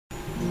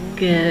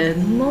Good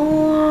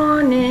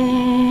morning.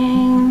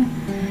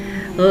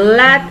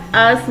 Let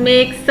us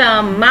make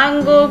some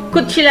mango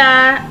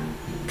kuchela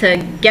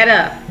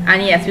together.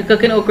 And yes, we're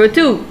cooking okra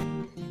too.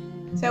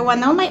 So I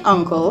went down my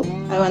uncle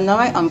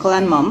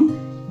and mom.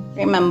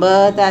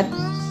 Remember that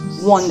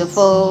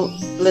wonderful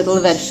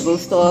little vegetable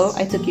store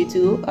I took you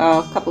to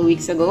a couple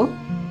weeks ago?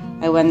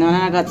 I went down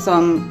and I got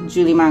some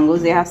Julie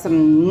mangoes. They have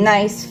some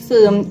nice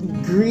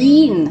firm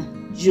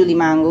green Julie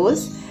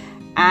mangoes.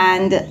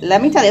 And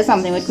let me tell you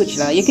something with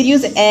kuchela. You could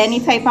use any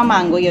type of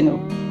mango, you know.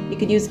 You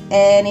could use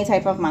any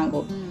type of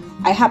mango.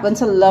 I happen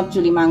to love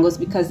Julie mangoes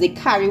because they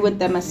carry with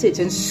them a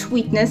certain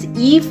sweetness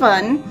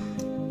even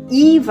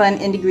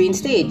in the green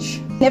stage.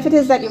 If it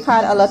is that you've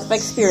had a lot of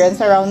experience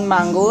around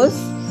mangoes,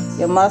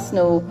 you must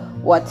know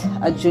what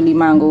a Julie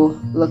mango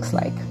looks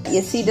like.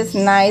 You see this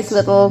nice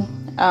little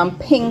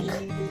pink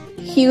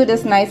hue,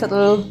 this nice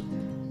little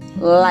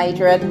light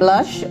red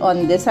blush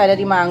on this side of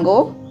the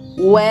mango.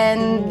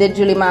 When the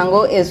Julie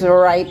mango is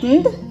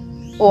ripened,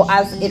 or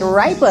as it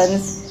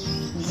ripens,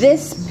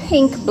 this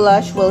pink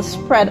blush will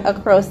spread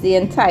across the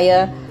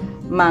entire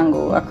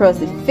mango, across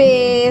the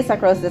face,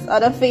 across this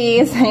other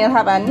face, and you'll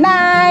have a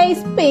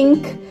nice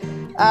pink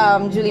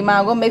Julie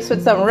mango mixed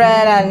with some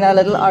red and a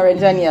little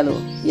orange and yellow.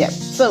 Yep,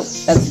 so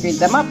let's grate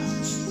them up.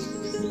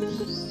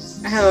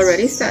 I have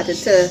already started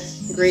to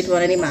grate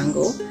one of the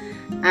mango,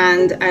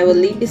 and I will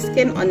leave the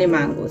skin on the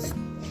mangoes.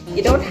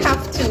 You don't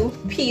have to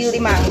peel the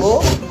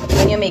mango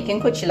when you're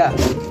making kuchela.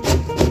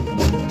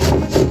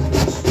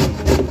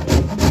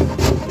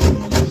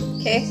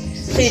 Okay,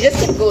 so you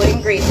just keep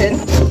going grating.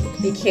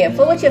 Be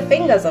careful with your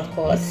fingers, of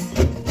course,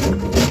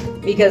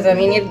 because I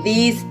mean, if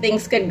these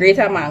things could grate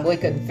a mango, it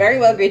could very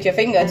well grate your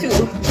finger too.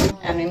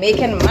 And we're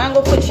making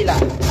mango kuchela,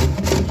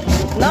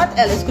 not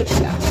Ellis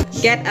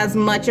kuchela. Get as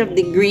much of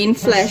the green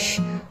flesh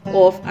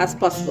off as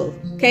possible.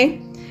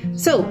 Okay,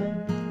 so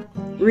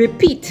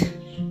repeat.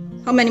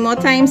 How many more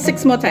times?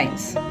 6 more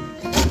times.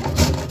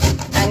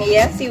 And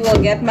yes, you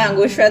will get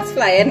mango shreds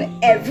flying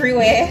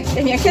everywhere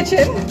in your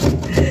kitchen.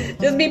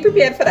 Just be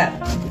prepared for that.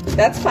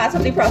 That's part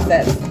of the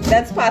process.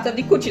 That's part of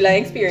the kuchela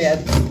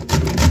experience.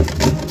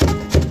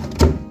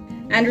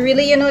 And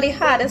really, you know, the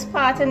hardest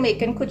part in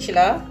making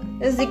kuchela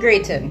is the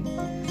grating.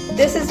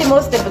 This is the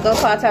most difficult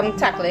part I'm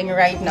tackling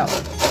right now.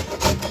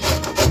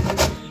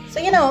 So,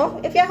 you know,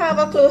 if you have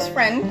a close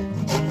friend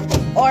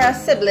or a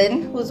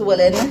sibling who's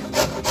willing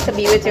to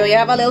be with you, you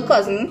have a little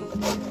cousin,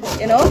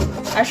 you know,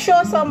 I'm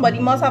sure somebody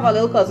must have a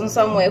little cousin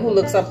somewhere who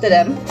looks up to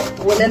them,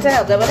 willing to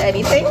help them with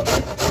anything.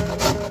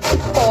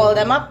 Call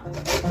them up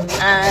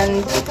and,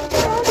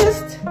 you know,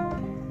 just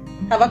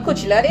have a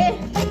kuchela day.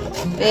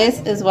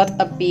 This is what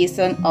a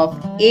basin of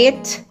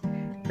 8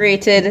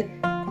 grated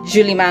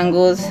Julie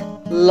mangoes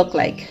look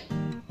like.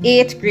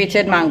 8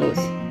 grated mangoes.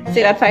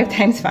 Say that 5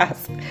 times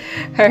fast.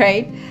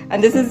 Alright?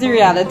 And this is the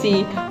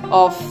reality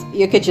of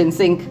your kitchen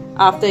sink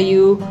after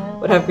you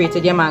would have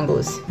grated your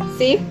mangoes.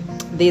 See?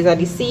 These are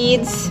the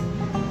seeds.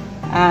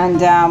 And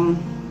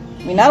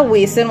we're not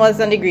wasting what's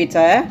on the grater.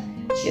 Eh?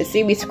 You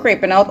see, we're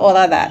scraping out all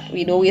of that.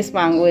 We don't waste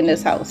mango in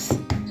this house.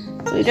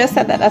 So we just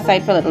set that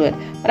aside for a little bit.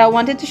 But I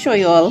wanted to show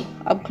you all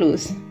up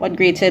close what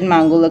grated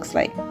mango looks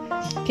like.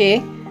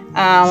 Okay?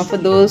 For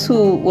those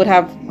who would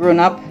have grown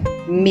up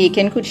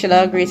making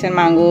kuchela, grated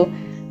mango,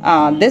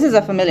 this is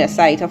a familiar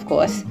sight, of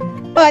course.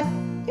 But,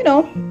 you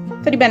know,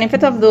 for the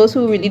benefit of those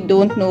who really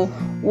don't know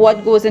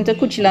what goes into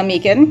kuchela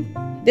making,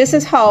 this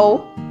is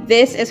how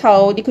the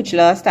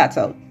kuchela starts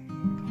out.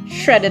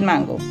 Shredded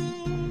mango.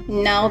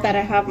 Now that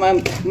I have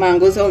my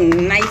mangoes all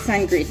nice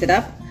and grated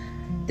up,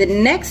 the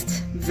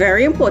next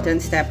very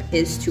important step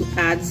is to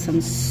add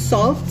some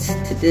salt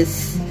to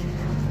this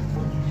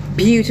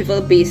beautiful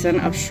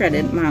basin of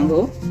shredded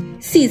mango.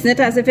 Season it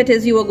as if it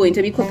is you are going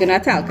to be cooking a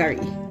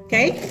talkari,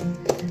 okay?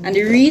 And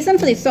the reason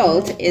for the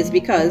salt is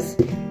because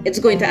it's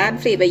going to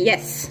add flavor,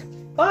 yes,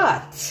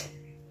 but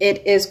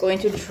it is going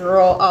to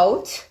draw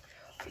out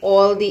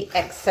all the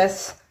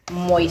excess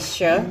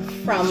moisture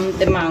from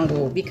the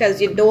mango, because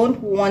you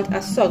don't want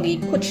a soggy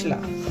kuchela.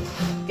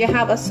 If you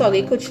have a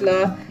soggy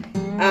kuchela,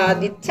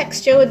 the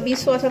texture would be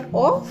sort of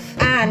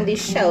off and the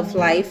shelf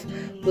life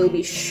will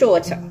be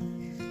shorter.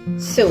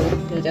 So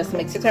you just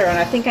mix it around.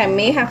 I think I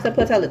may have to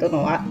put a little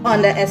more. I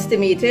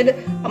underestimated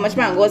how much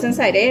mango is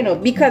inside there, you know,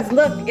 because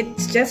look,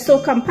 it's just so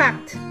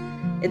compact.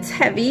 It's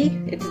heavy,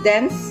 it's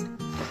dense,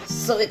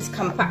 so it's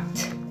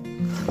compact.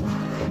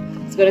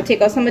 It's going to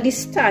take out some of the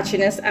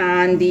starchiness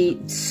and the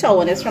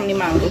sourness from the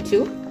mango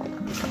too.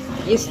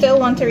 You still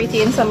want to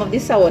retain some of the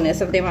sourness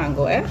of the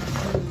mango,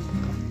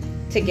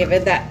 to give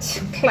it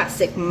that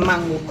classic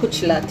mango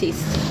kuchela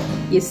taste.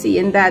 You see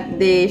in that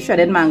the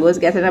shredded mango is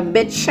getting a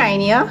bit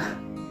shinier,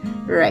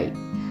 right?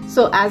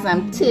 So as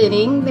I'm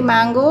turning the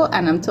mango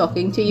and I'm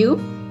talking to you,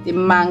 the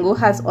mango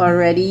has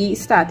already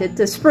started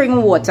to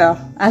spring water,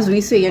 as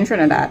we say in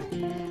Trinidad.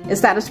 It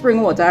started to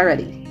spring water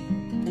already.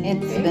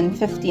 It's been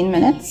 15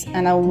 minutes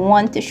and I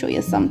want to show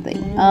you something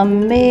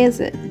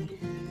amazing.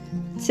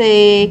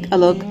 Take a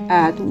look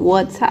at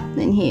what's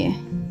happening here.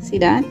 See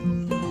that?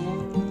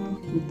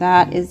 I'm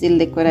That is the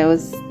liquid I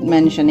was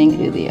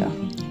mentioning earlier.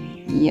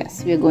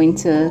 Yes, we're going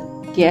to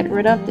get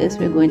rid of this.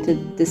 We're going to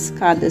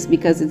discard this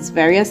because it's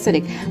very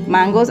acidic.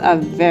 Mangoes are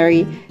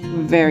very,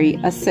 very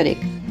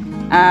acidic.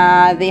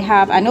 They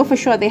have, I know for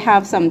sure they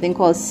have something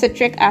called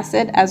citric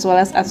acid as well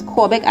as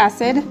ascorbic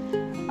acid,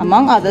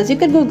 among others. You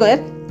could Google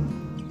it.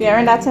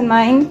 Bearing that in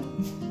mind,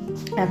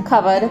 I've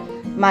covered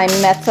my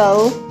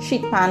metal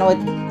sheet pan with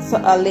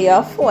a layer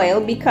of foil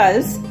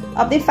because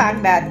of the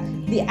fact that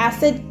the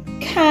acid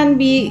can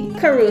be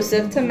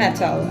corrosive to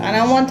metal, and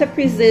I want to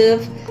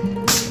preserve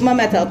my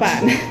metal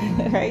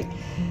pan. Right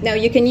now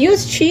you can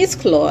use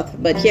cheesecloth,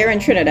 but here in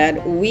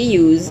Trinidad we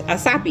use a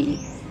sapi.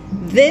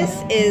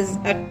 This is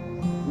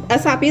a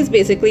sapi is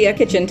basically a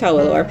kitchen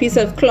towel or a piece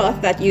of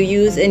cloth that you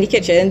use in the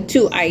kitchen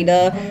to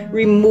either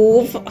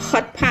remove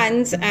hot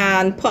pans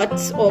and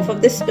pots off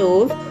of the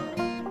stove.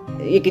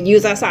 You could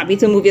use a sapi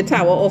to move your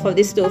towel off of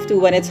the stove too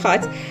when it's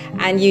hot,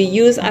 and you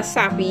use a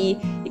sapi,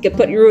 you could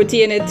put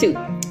roti in it too.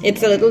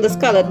 It's a little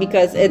discolored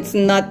because it's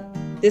not,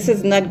 this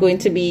is not going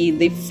to be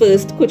the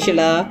first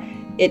kuchela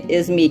it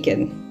is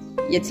making.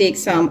 You take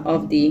some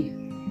of the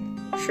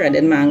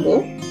shredded mango,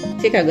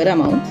 take a good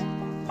amount,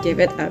 give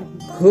it a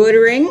good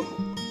ring,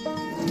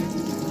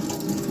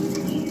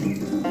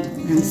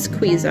 and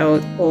squeeze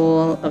out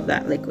all of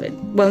that liquid.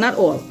 Well, not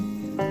all,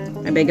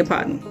 I beg your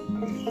pardon,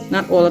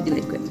 not all of the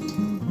liquid,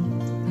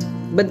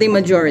 but the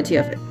majority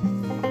of it.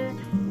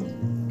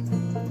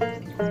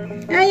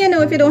 And you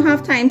know, if you don't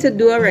have time to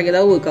do a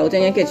regular workout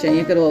in your kitchen,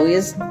 you could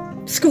always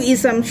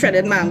squeeze some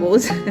shredded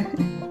mangoes.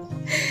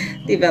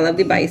 Develop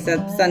the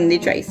biceps and the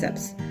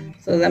triceps.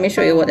 So let me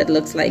show you what it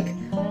looks like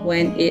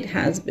when it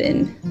has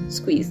been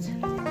squeezed.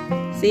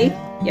 See?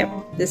 Yep,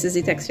 this is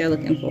the texture you're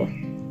looking for.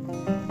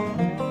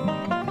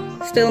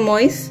 Still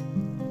moist,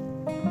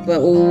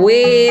 but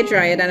way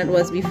drier than it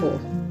was before.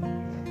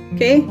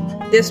 Okay?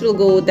 This will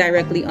go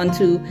directly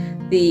onto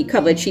the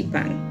covered sheet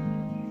pan.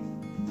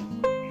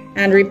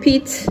 And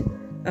repeat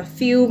a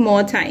few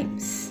more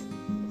times.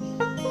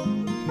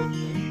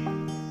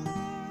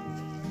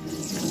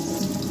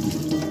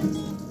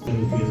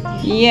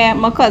 Yeah,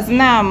 my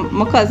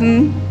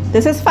cousin,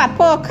 this is fat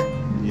pork.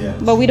 Yeah.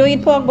 But we don't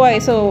eat pork, boy,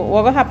 so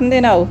what will happen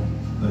there now?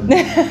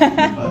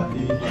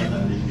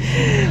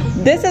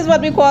 This is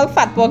what we call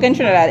fat pork in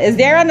Trinidad. Is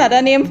there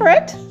another name for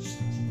it?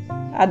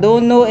 I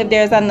don't know if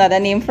there's another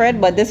name for it,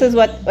 but this is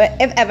what,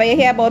 if ever you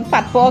hear about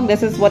fat pork,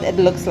 this is what it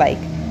looks like.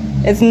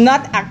 It's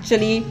not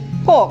actually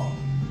pork.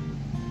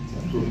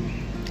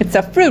 It's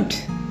a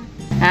fruit.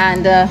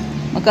 And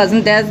my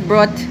cousin Des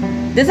brought,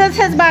 this is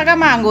his bag of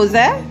mangoes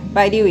there,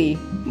 by the way.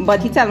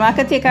 But he told me I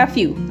could take a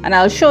few, and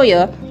I'll show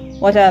you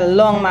what a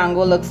long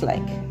mango looks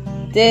like.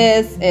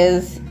 This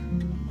is,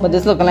 but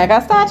this looking like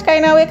a starch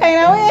kind of way.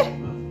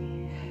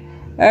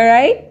 All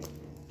right,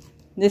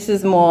 this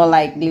is more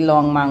like the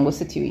long mango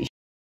situation,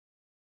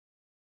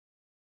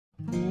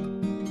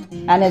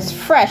 and it's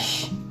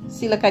fresh.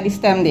 See, look at the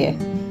stem there.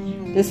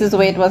 This is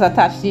where it was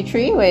attached to the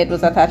tree, where it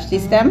was attached to the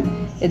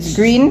stem. It's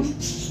green,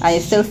 and you're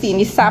still seeing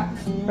the sap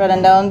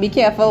running down. Be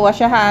careful, wash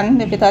your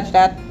hand if you touch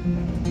that.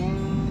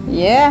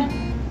 Yeah.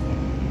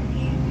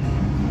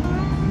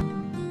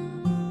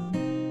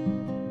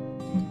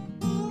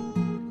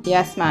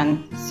 Yes,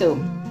 man. So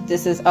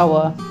this is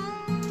our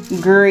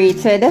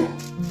grated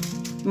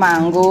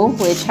mango,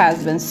 which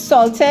has been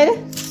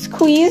salted,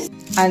 squeezed,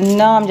 and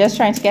now I'm just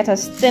trying to get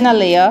as thin a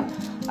layer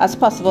as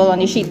possible on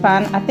the sheet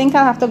pan. I think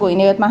I'll have to go in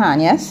there with my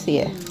hand. Yes,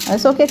 yeah. And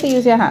it's okay to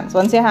use your hands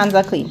once your hands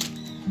are clean,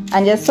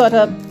 and just sort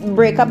of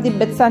break up the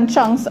bits and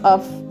chunks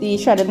of the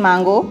shredded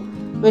mango,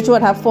 which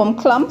would have formed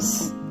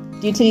clumps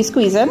due to the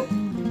squeezing,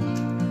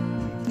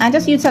 and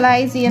just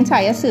utilize the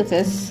entire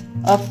surface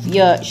of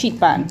your sheet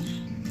pan.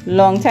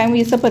 Long time we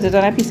used to put it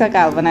on a piece of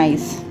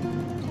galvanize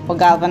or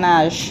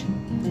galvanage.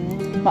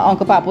 My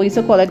Uncle Papa used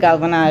to call it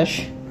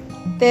galvanage.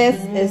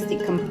 This is the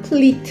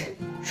complete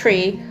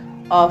tray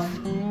of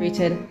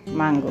grated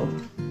mango.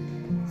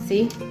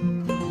 See?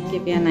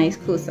 Give you a nice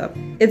close-up.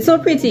 It's so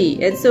pretty.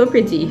 It's so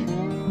pretty.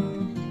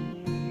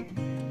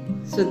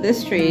 So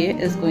this tray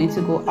is going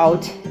to go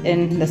out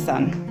in the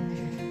sun.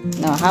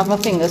 Now I have my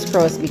fingers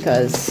crossed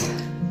because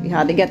we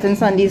hardly get in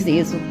sun these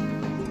days.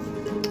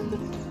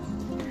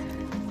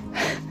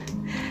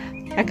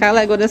 I can't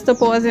let go this to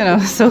pause, you know,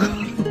 so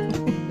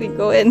we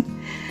go in.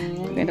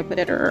 We're going to put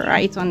it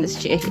right on this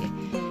chair here.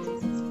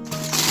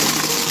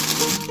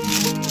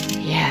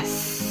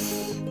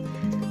 Yes.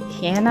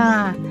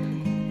 Hannah.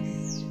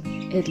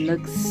 It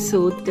looks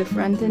so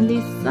different in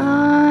the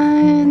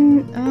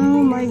sun.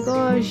 Oh my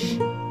gosh.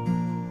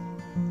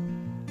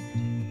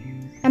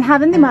 And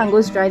having the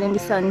mangoes dried in the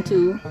sun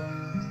too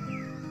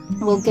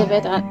will give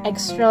it an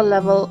extra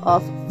level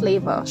of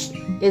flavor.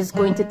 It's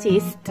going to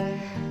taste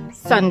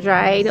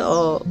sun-dried,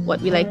 or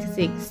what we like to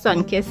say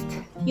sun-kissed.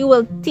 You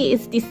will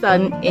taste the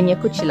sun in your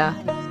kuchela,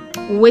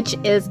 which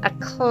is a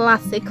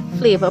classic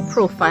flavor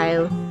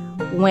profile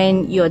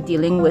when you're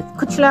dealing with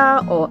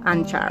kuchela or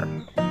amchar.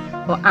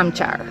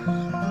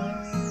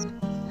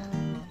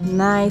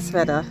 Nice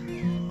weather.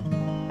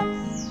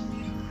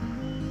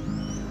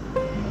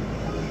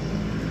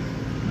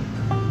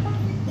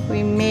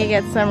 We may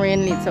get some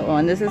rain later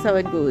on. This is how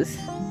it goes.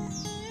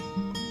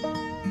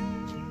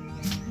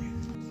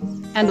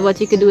 And what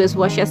you could do is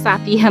wash your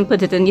sapi and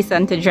put it in the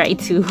sun to dry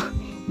too.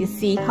 You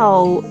see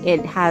how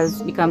it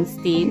has become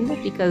stained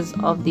because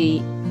of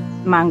the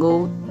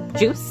mango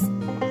juice?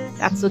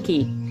 That's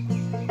okay.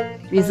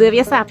 Reserve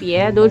your sapi,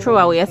 yeah? Don't throw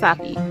away your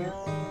sapi.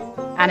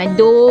 And I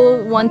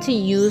don't want to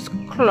use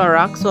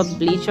Clorox or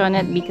bleach on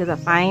it because I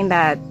find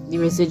that the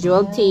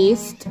residual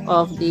taste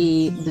of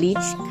the bleach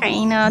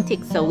kind of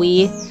takes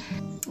away.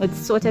 It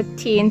sort of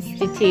taints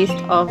the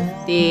taste of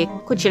the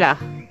kuchela.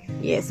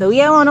 Yeah, so we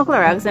don't want no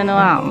Clorox and no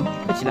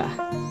kuchela.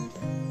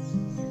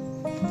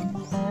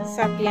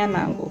 Sapi and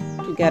mango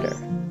together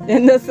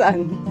in the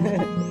sun.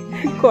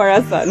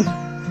 Cora sun.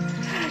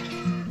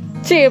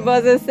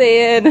 Chambers is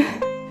saying,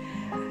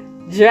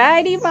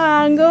 dry the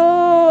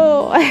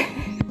mango.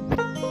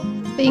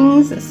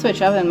 Things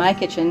switch up in my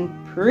kitchen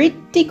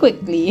pretty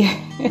quickly.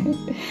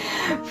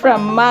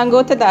 From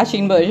mango to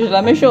dashing bush.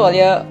 Let me show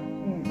you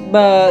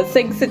the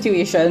sink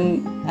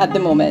situation at the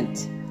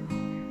moment.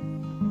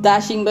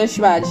 Dashing bush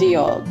bhaji,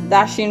 or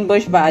dashing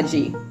bush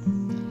bhaji.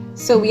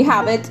 So we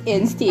have it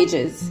in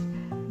stages.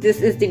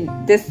 This is the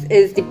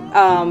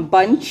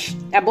bunch.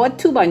 I bought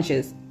 2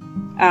 bunches,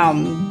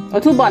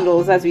 or 2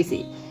 bundles as we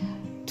see.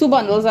 2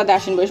 bundles of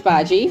dashing bush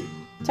bhaji,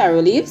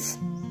 taro leaves.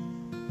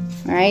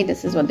 All right,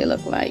 this is what they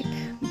look like.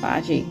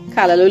 Bhaji,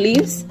 callaloo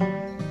leaves.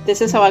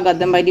 This is how I got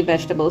them by the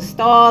vegetable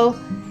stall.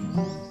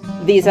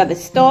 These are the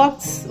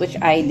stalks which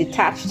I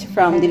detached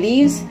from the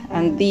leaves,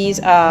 and these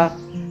are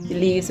the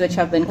leaves which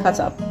have been cut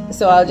up.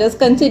 So I'll just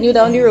continue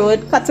down the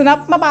road cutting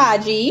up my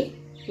bhaji.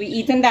 We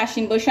eating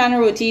dashing bush and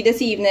roti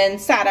this evening,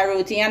 sada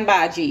roti and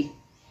bhaji.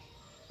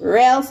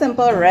 Real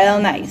simple, real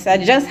nice. I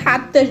just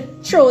had to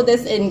throw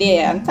this in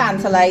there and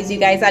tantalize you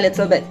guys a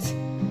little bit.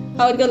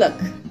 How it go look?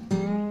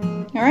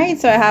 Alright,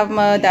 so I have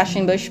my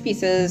dashing bush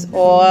pieces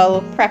all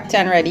prepped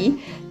and ready.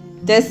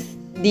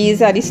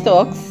 These are the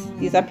stalks.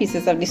 These are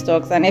pieces of the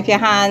stalks. And if your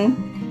hand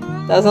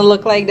doesn't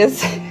look like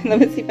this, let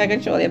me see if I can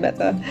show you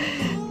better.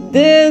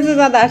 This is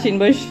a dashing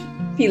bush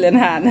peeling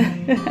hand.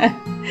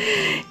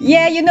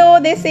 Yeah, you know,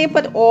 they say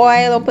put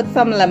oil or put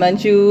some lemon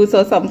juice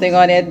or something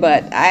on it,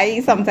 but I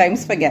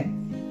sometimes forget.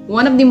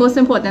 One of the most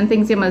important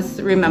things you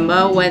must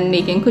remember when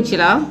making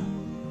kuchela,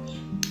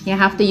 you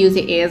have to use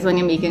your ears when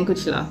you're making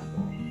kuchela.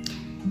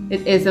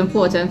 It is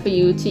important for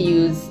you to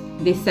use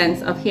the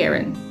sense of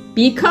hearing,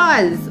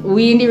 because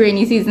we in the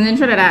rainy season in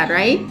Trinidad,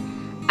 right?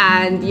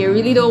 And you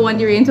really don't want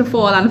the rain to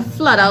fall and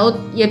flood out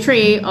your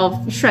tray of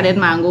shredded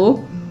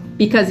mango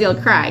because you'll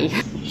cry.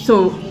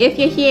 So if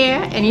you hear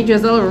any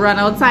drizzle, run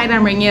outside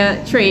and bring your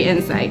tray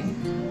inside.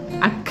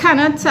 I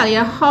cannot tell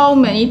you how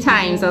many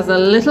times as a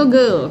little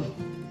girl,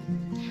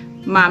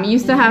 Mom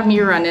used to have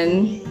me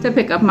running to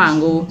pick up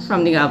mango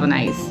from the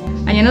galvanized.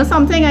 And you know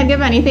something, I'd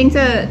give anything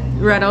to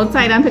run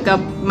outside and pick up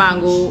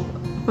mango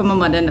from my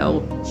mother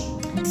now.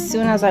 As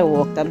soon as I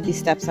walked up the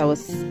steps, I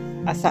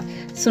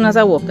started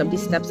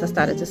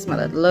to smell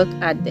it. Look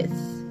at this.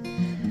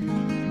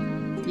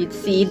 You'd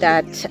see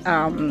that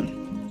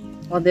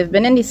well, they've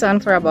been in the sun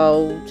for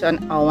about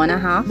an hour and a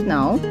half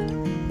now,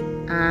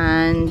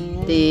 and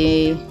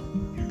the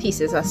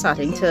pieces are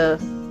starting to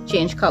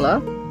change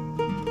color,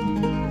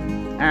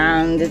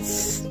 and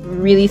it's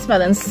really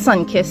smelling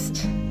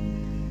sun-kissed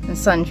and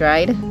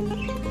sun-dried.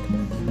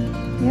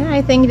 Yeah,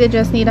 I think they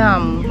just need a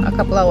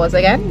couple hours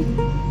again,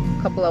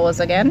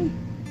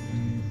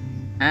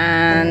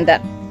 and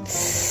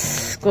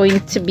that's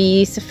going to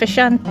be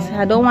sufficient.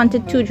 I don't want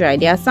it too dry.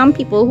 There are some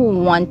people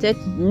who want it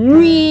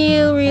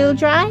real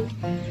dry,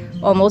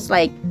 almost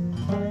like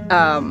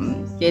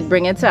they'd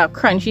bring it to a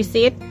crunchy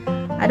state.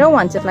 I don't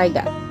want it like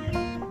that.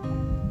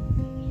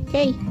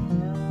 Okay,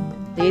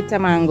 later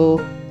mango.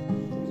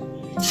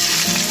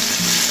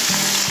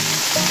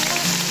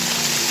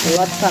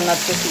 Lots and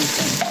lots of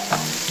seasoning.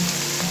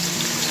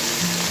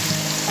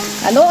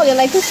 I know you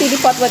like to see the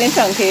pot when it's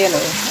chunky, you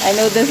know. I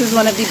know this is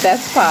one of the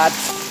best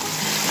parts.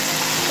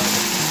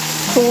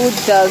 Who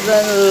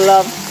doesn't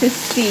love to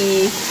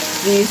see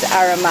these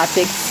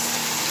aromatics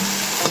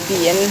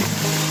being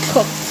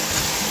cooked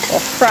or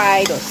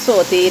fried or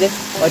sauteed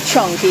or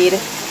chunkied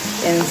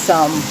in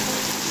some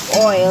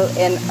oil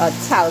in a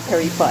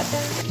talkari pot?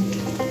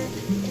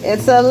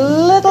 It's a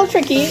little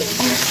tricky.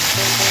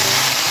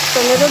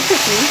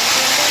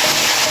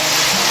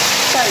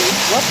 Sorry,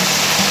 whoops.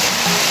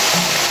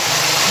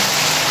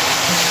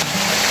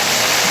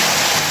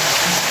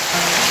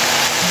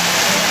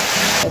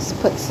 Let's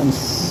put some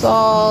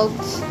salt.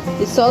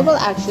 The salt will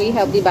actually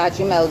help the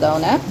bhaji melt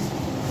down, eh?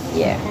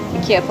 Yeah, be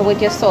careful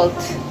with your salt.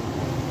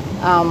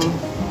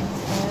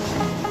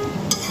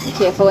 Be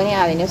careful when you're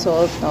adding your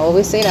salt. I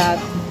always say that.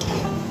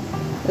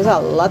 There's a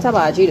lot of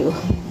bhaji do.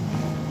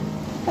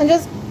 And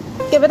just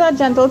give it a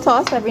gentle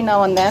toss every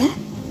now and then.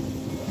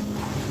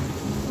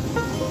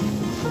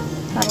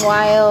 And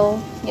while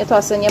you're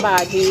tossing your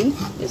bhaji,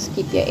 just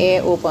keep your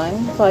ear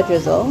open for a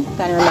drizzle.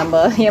 Then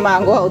remember your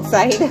mango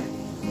outside.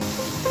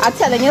 I'm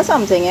telling you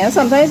something, eh?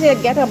 Sometimes you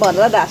get a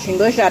bottle of dashing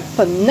bush that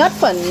for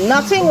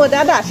nothing would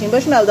that dashing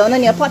bush melt down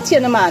in your pot, you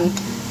know, man.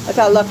 But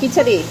I'm lucky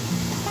today.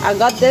 I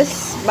got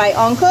this by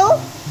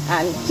uncle,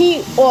 and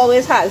he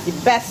always has the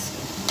best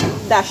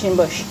dashing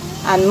bush.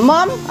 And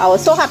mom, I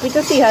was so happy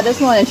to see her this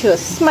morning. She was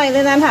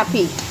smiling and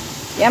happy.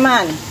 Yeah,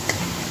 man.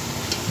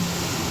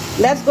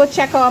 Let's go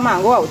check our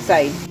mango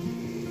outside.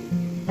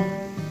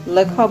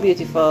 Look how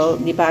beautiful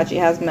the bhaji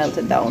has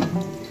melted down.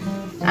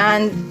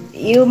 And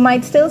you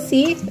might still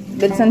see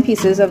bits and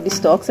pieces of the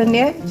stalks in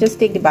there. Just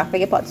take the back of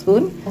your pot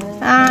spoon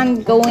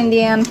and go in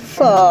there and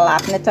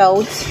flatten it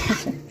out.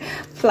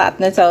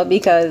 Flatten it out,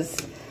 because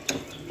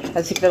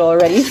as you can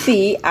already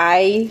see,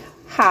 I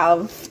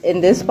have in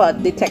this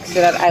pot the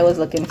texture that I was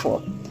looking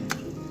for,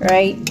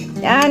 right?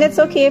 And it's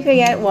okay if you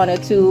get 1 or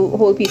 2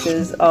 whole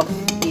pieces of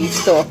the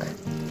stalk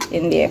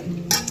in there.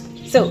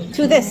 So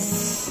to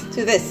this.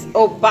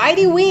 Oh, by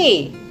the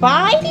way,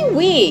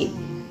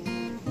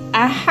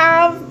 I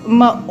have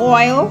my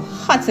oil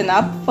hotting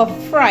up for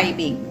fry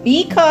bake,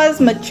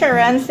 because my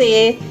children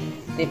say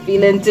they're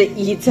feeling to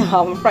eat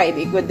fry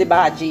bake with the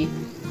bhaji.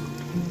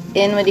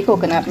 In with the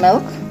coconut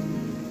milk,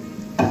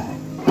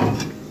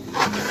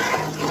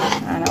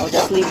 and I'll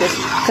just leave this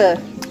to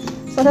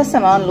sort of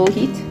simmer on low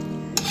heat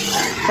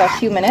for a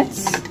few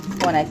minutes.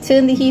 When I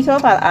turn the heat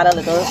off, I'll add a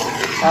little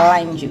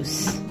lime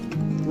juice.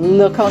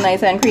 Look how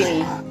nice and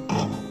creamy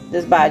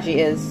this bhaji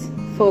is.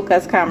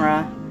 Focus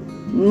camera.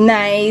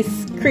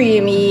 Nice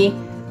creamy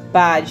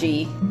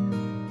bhaji.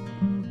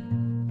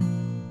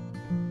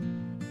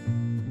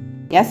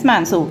 Yes,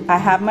 man. So I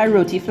have my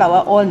roti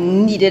flour all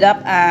kneaded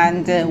up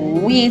and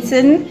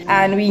waiting,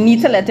 and we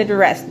need to let it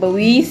rest, but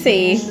we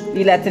say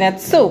we're letting it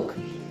soak.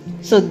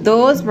 So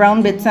those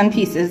brown bits and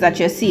pieces that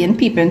you're seeing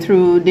peeping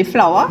through the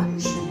flour,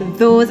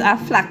 those are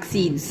flax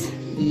seeds.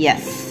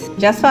 Yes,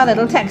 just for a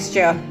little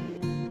texture.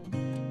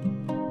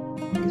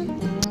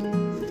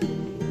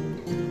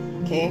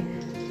 Okay,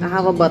 I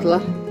have a bottle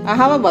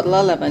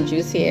of lemon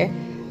juice here,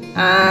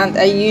 and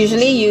I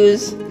usually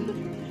use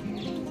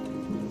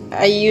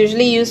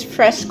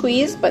fresh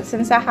squeeze, but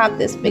since I have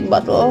this big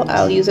bottle,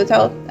 I'll use it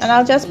out, and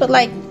I'll just put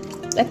like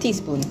a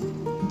teaspoon,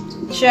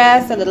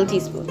 just a little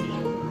teaspoon.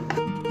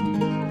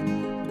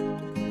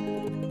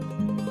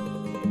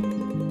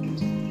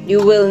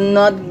 You will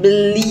not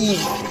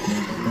believe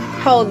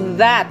how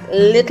that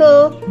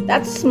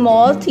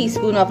small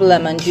teaspoon of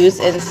lemon juice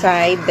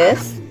inside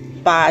this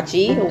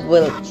bhaji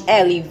will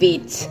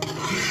elevate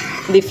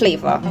the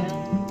flavor.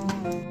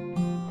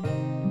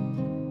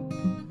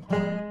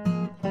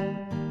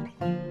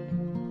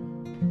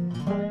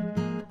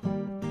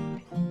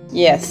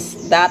 Yes,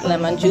 that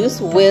lemon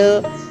juice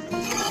will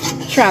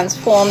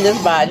transform this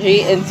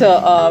bhaji into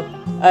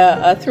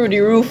a through the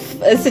roof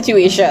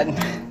situation.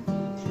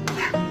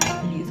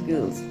 These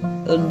girls.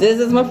 So this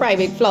is my fry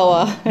bake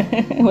flour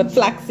with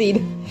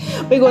flaxseed.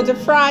 We're going to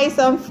fry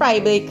some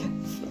fry bake.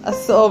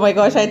 So, oh my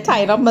gosh, I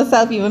tied up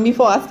myself even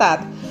before I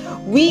start.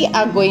 We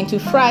are going to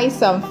fry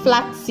some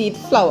flaxseed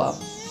flour.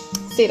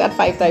 Say that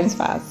 5 times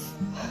fast.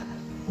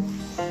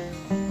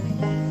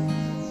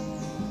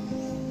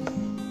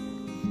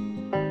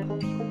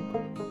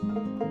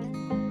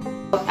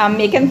 I'm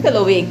making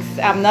pillow bakes.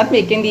 I'm not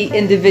making the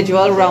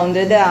individual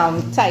rounded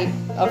type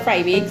of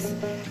fry bakes.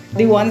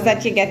 The ones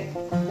that you get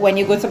when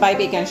you go to buy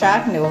Bake and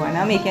Shack. No, I'm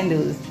not making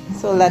those.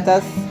 So let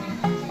us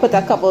put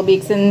a couple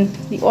bakes in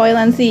the oil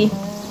and see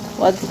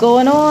what's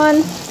going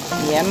on.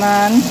 Yeah,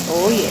 man.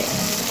 Oh, yeah.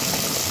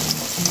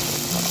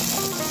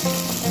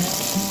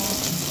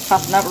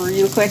 Puffing up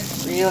real quick,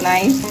 real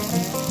nice.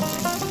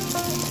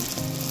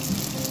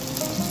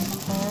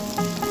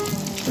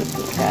 Put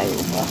this guy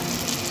over.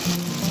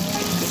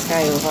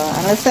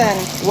 And listen,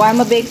 while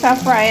my bakes are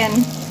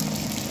frying,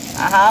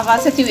 I have a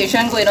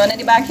situation going on in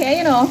the back here,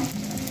 you know.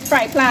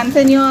 Fry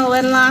plantain, y'all.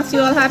 When last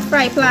you all had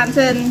fry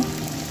plantain,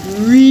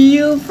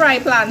 real fry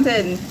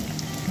plantain,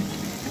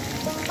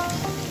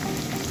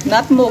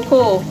 not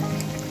moko,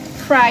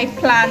 fry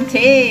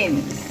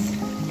plantains.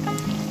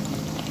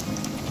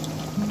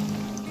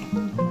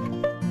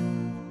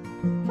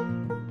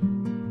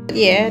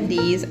 Yeah,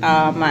 these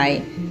are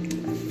my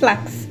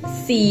flax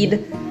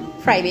seed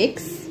fry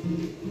bakes.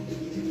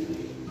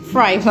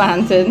 Fry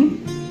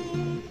plantain.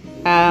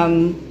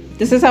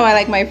 This is how I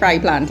like my fry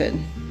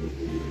plantain.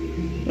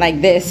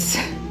 Like this.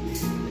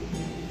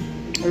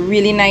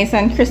 Really nice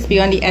and crispy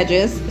on the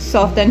edges,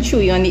 soft and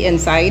chewy on the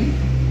inside.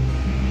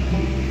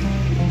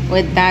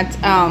 With that,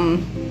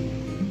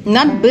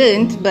 not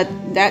burnt, but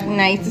that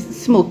nice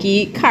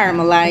smoky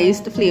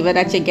caramelized flavor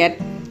that you get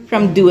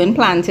from doing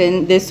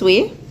plantain this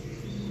way.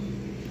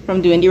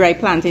 From doing the right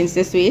plantains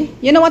this way.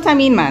 You know what I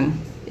mean, man?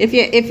 If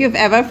you've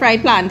ever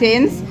fried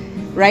plantains,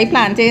 right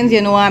plantains,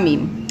 you know what I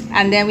mean.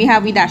 And then we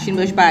have we dashing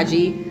bush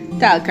bhaji,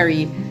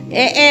 talkari,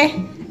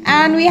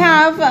 and we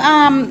have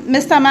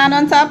Mr. Man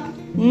on top,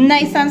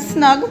 nice and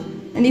snug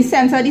in the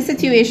center of the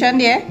situation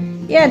there.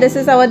 Yeah, this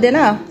is our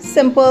dinner.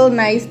 Simple,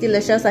 nice,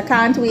 delicious. I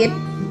can't wait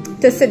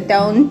to sit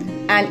down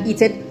and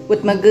eat it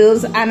with my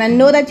girls. And I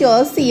know that you're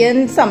all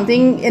seeing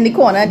something in the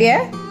corner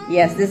there.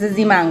 Yes, this is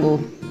the mango.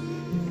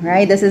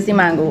 Right, this is the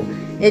mango.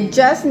 It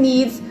just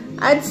needs,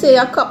 I'd say,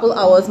 a couple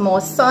hours more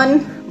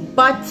sun,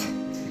 but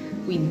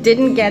We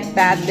didn't get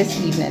that this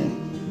evening.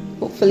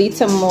 Hopefully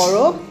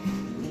tomorrow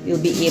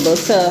we'll be able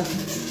to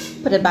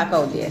put it back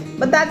out there.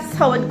 But that's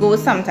how it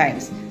goes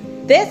sometimes.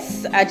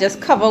 This I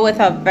just cover with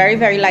a very,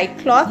 very light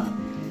cloth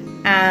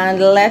and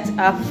let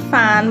a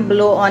fan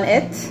blow on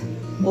it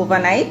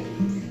overnight,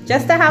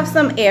 just to have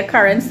some air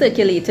current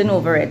circulating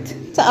over it,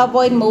 to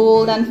avoid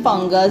mold and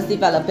fungus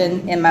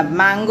developing in my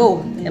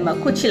mango, in my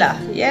kuchela.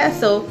 Yeah,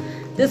 so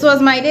this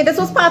was my day. This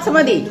was part of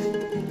my day.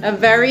 A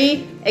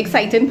very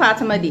exciting part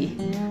of my day.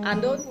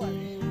 And don't worry.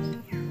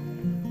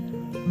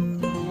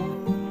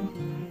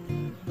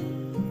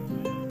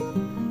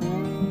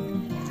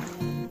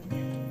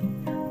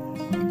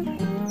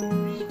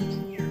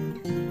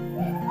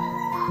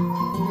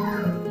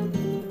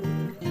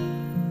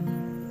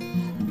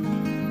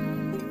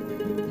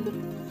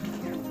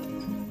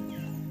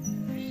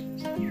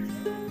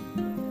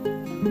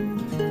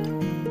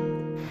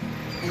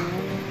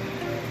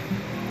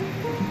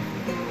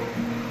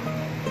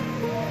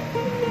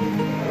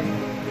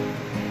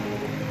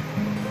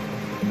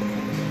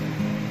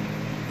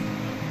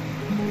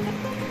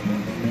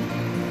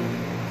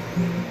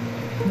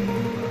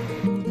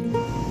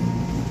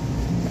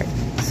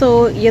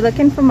 So you're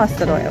looking for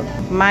mustard oil.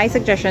 My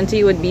suggestion to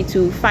you would be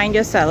to find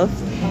yourself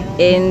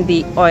in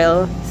the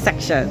oil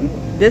section.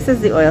 This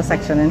is the oil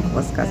section in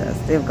Coscasas.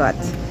 They've got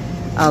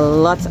a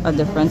lot of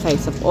different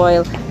types of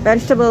oil.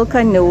 Vegetable,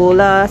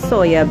 canola,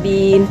 soya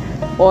bean,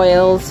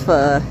 oils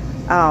for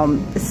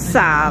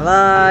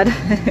salad,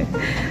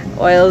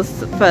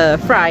 oils for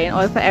frying,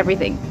 oil for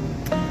everything.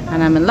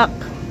 And I'm in luck.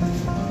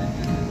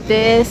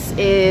 This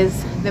is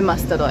the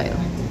mustard oil.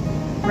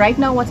 Right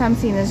now what I'm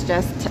seeing is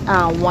just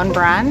one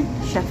brand,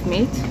 Chef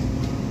Mate,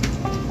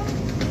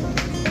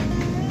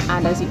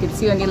 and as you can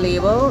see on the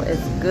label,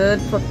 it's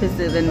good for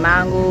preserving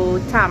mango,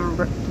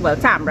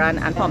 tamarind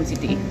and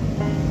pomsiti.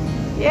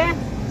 Yeah,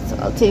 so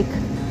I'll take,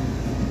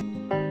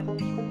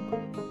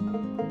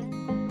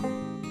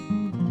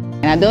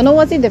 and I don't know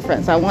what's the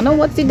difference. I wonder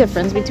what's the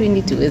difference between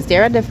the two. Is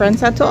there a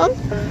difference at all?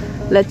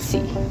 Let's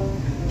see.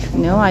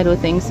 No, I don't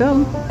think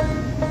so.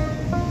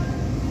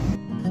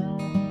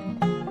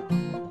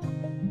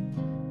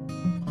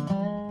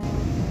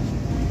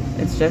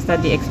 It's just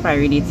that the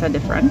expiry dates are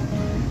different.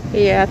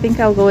 Yeah, I think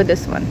I'll go with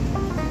this one.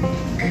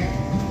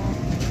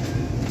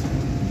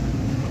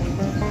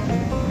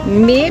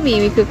 Maybe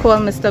we could call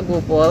Mr.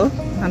 Gopal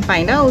and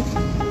find out.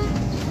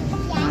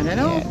 I don't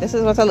know. Yeah, this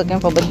is what I'm looking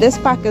for, but this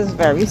pack is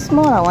very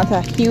small. I want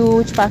a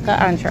huge pack of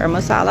amchar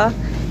masala.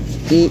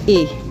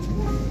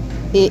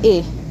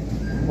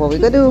 What we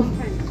gonna do?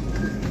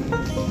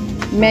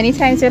 Many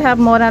times you'd have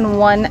more than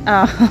one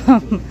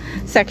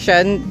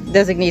section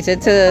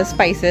designated to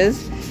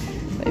spices.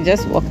 I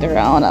just walked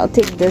around. I'll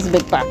take this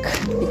big pack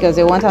because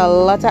you want a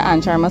lot of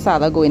amchar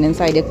masala going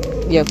inside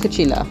your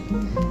kuchela.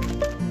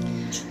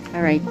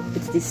 Alright,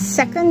 it's the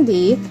second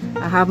day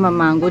I have my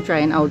mango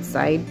drying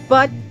outside,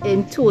 but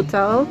in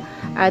total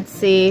I'd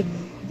say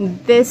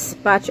this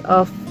batch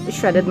of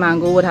shredded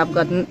mango would have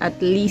gotten at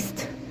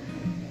least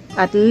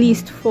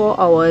 4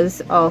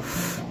 hours of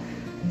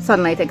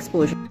sunlight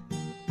exposure.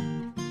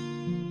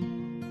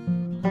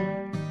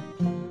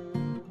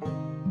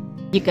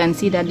 You can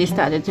see that they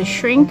started to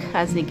shrink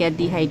as they get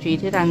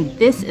dehydrated, and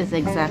this is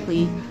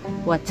exactly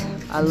what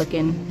I'm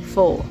looking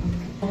for.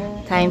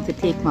 Time to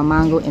take my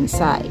mango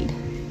inside.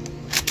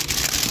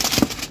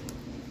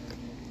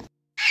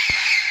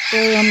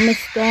 Oh, I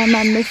missed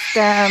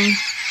them.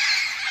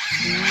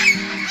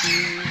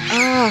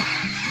 Oh.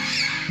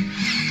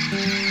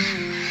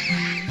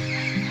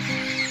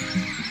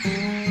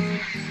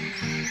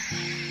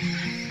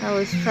 I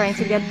was trying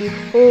to get the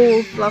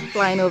whole flock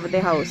flying over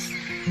the house.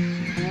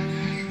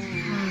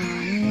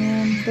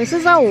 This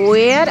is a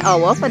weird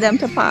hour for them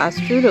to pass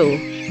through though.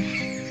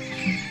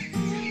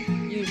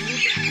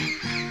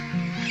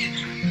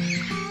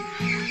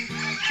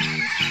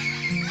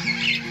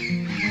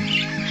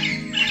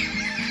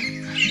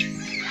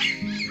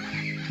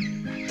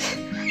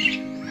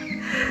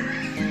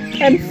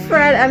 And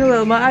Fred and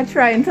Wilma are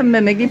trying to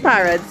mimic the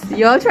parrots.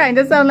 You're trying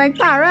to sound like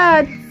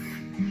parrots.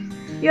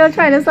 You're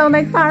trying to sound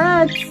like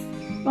parrots.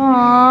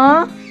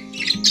 Aww.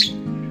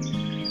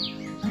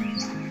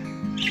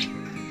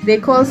 They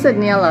call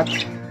Sydney a lot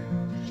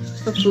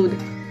for food.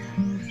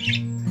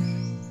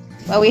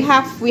 Well, we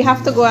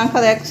have to go and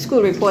collect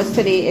school reports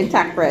today in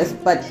tack press,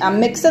 but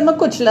I'm mixing my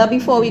kuchela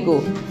before we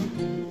go.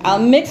 I'll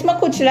mix my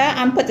kuchela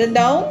and put it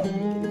down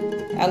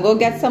and go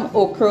get some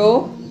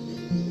ochro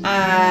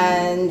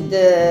and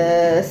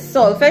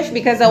saltfish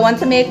because I want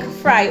to make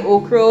fried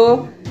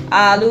ochro,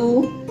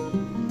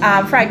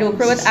 fried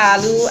okra with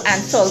aloo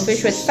and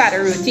saltfish with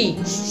starter roti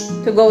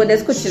to go with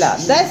this kuchela.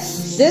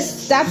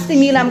 That's the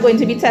meal I'm going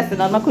to be testing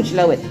on my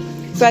kuchela with.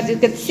 So as you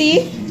can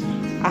see,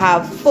 I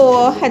have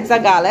 4 heads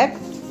of garlic.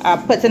 I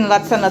put in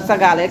lots and lots of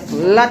garlic,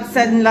 lots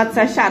and lots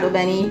of shadow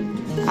beni,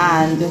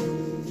 and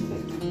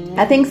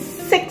I think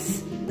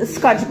 6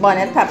 scotch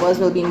bonnet peppers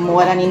will be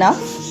more than enough.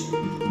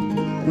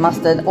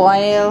 Mustard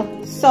oil,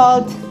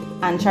 salt,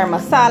 amchar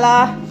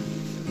masala,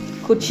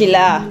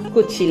 kuchela.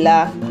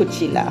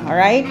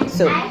 Alright,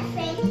 so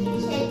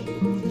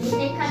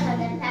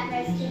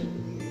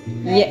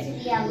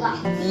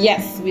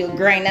Yes, we'll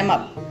grind them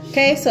up.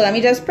 Okay, so let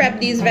me just prep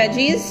these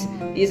veggies,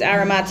 these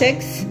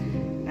aromatics,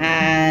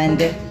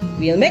 and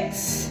we'll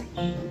mix.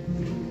 I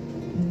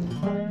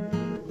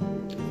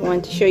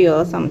want to show you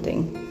all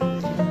something.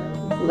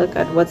 Look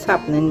at what's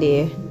happening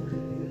there.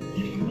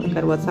 Look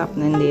at what's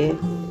happening there.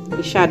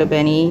 The shadow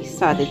beni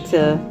started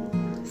to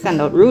send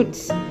out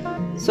roots.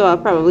 So I'll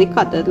probably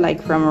cut it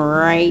like from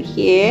right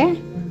here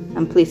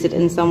and place it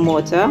in some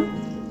water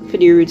for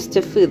the roots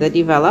to further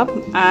develop,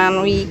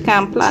 and we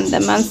can plant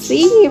them and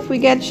see if we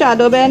get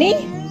shadow beni.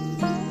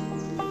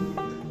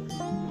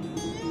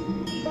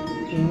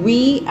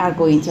 We are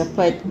going to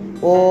put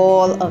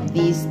all of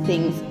these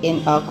things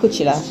in our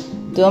kuchela.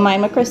 Don't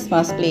mind my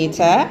Christmas plate,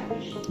 eh?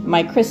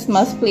 My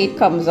Christmas plate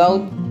comes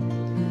out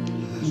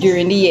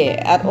during the year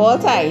at all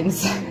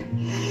times.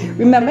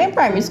 Remember in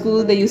primary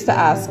school they used to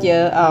ask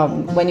you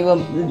when you were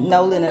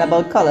now learning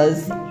about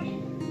colors,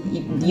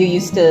 you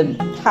used to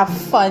have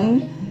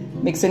fun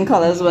mixing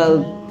colors.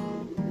 Well,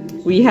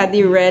 we had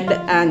the red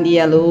and the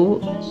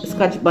yellow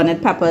Scotch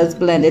bonnet peppers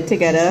blended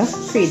together,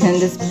 creating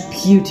this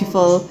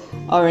beautiful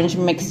orange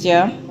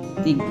mixture.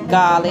 The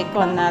garlic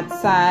on that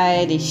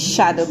side, the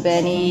shadow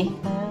beni.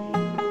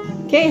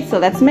 Okay, so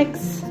let's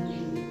mix.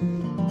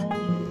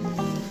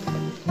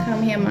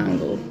 Come here,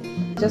 Mango.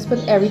 Just put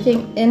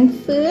everything in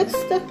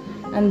first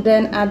and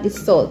then add the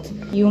salt.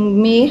 You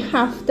may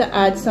have to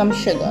add some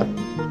sugar.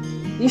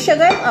 The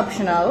sugar is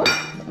optional,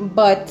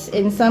 but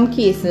in some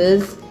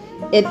cases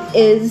it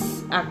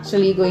is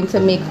actually going to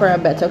make for a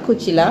better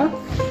kuchela.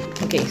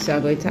 Okay, so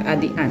I'm going to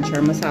add the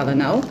amchar masala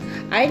now.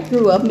 I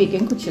grew up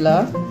making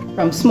kuchela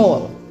from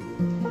small,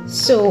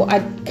 so I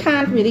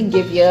can't really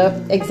give you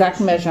exact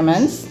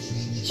measurements.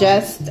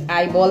 Just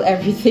eyeball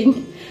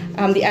everything.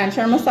 The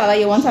amchar masala,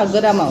 you want a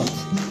good amount.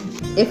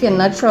 If you're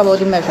not sure about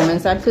the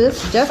measurements at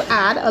first, just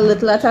add a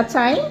little at a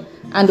time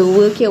and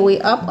work your way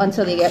up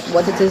until you get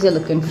what it is you're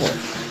looking for.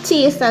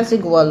 Taste as you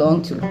go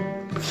along too.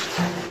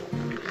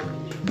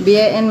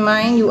 Bear in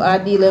mind you are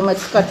dealing with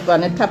Scotch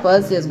bonnet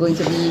peppers. There's going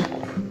to be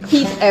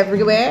heat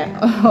everywhere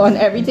on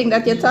everything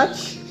that you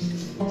touch.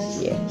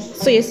 Yeah.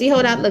 So you see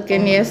how that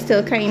looking there?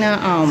 Still kinda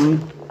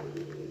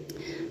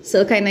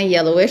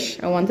yellowish.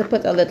 I want to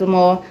put a little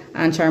more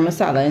amchar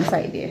masala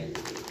inside there.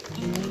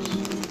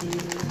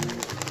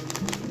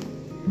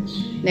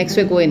 Next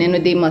we're going in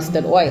with the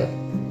mustard oil.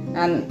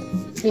 And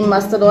the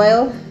mustard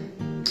oil,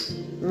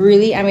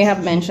 really, I may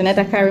have mentioned it,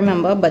 I can't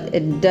remember, but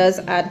it does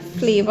add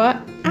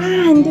flavor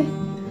and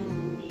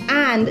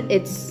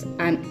it's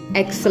an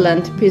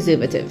excellent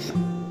preservative.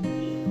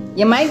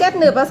 You might get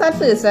nervous at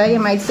first, you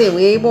might say,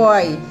 "Wait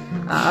boy,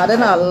 I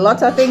don't know, a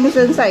lot of things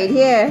inside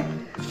here,"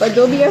 but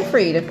don't be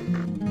afraid.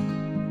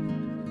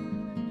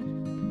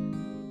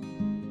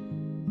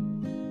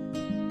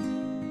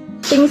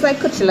 Things like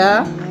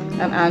kuchela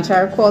and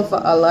amchar call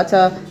for a lot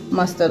of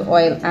mustard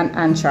oil and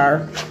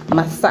amchar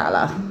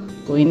masala.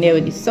 Go in there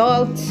with the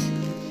salt.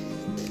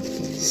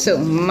 So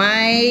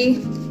my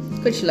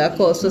kuchela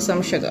calls for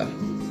some sugar.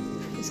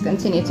 Just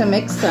continue to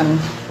mix and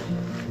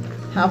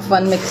have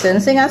fun mixing.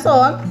 Sing a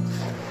song.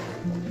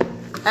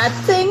 I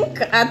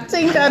think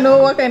I know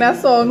what kind of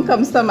song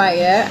comes to my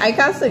ear. I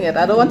can't sing it.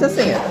 I don't want to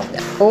sing it.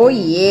 Oh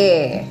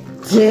yeah,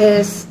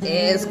 this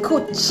is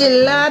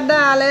kuchela,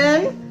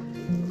 darling.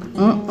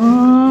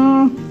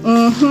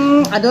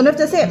 I don't have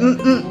to say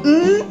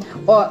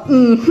or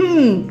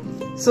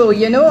so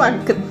you know I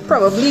could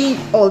probably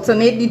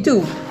alternate the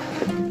two.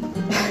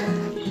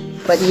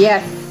 But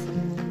yes,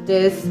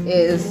 this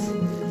is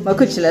my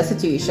kuchela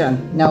situation.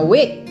 Now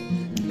wait,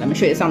 let me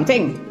show you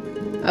something.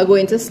 I'm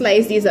going to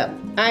slice these up.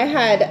 I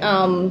had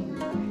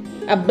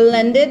I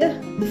blended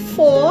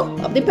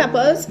 4 of the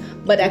peppers,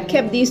 but I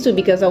kept these 2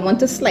 because I want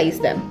to slice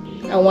them.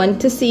 I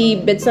want to see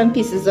bits and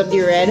pieces of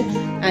the red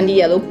and the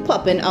yellow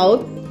popping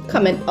out,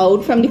 coming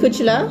out from the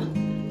kuchela.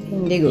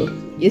 And there you go.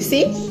 You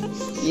see?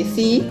 You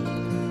see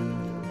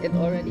it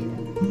already?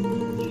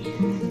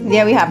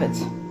 There we have it.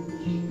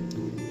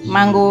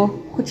 Mango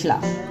kuchela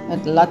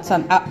with lots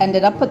of. I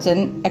ended up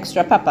putting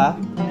extra pepper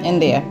in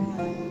there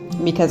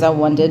because I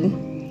wanted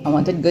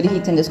good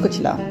heat in this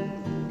kuchela.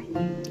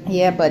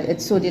 Yeah, but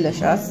it's so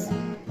delicious.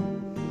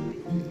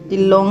 The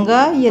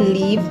longer you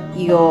leave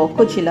your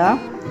kuchela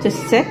to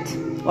sit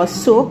or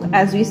soak,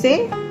 as we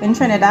say in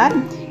Trinidad,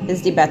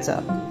 is the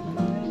better,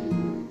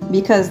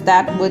 because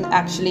that would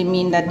actually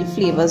mean that the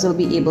flavors will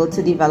be able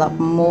to develop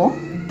more.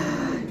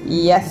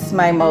 Yes,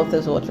 my mouth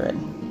is watering.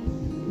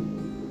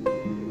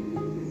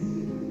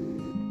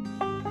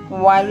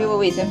 While we were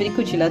waiting for the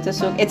kuchela to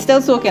soak, it's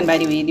still soaking, by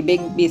the way. The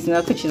big basin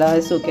of kuchela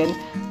is soaking.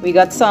 We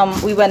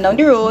went down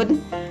the road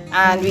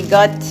and we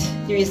got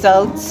the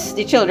results,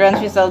 the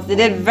children's results. They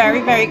did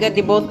very, very good.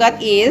 They both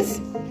got A's.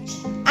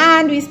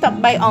 And we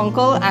stopped by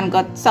Uncle and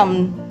got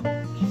some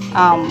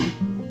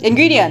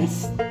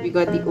ingredients. We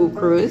got the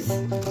ochros,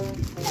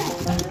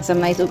 some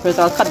nice ochros.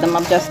 I'll cut them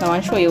up just now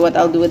and show you what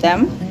I'll do with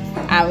them.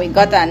 And we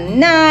got a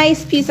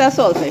nice piece of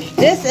saltfish.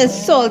 This is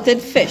salted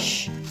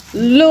fish,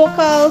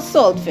 local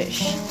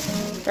saltfish,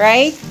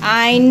 right?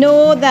 I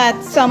know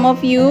that some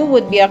of you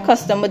would be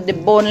accustomed with the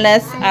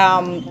boneless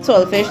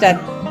saltfish that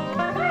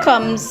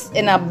comes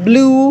in a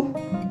blue,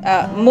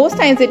 most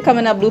times it come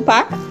in a blue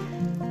pack,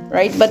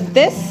 right? But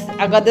this,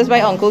 I got this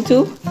by uncle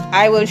too.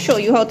 I will show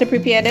you how to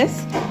prepare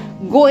this.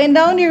 Going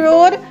down the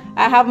road,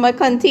 I have my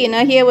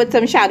container here with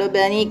some shadow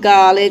beni,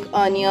 garlic,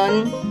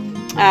 onion,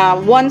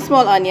 one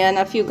small onion,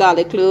 a few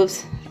garlic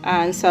cloves,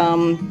 and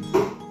some,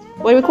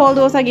 what do we call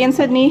those again,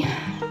 Sydney?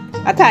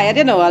 A tired,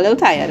 you know, a little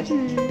tired.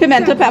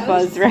 Pimento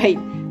peppers, right?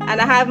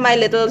 And I have my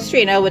little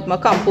strainer with my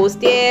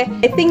compost there.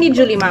 I think the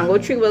Julie mango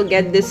tree will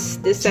get this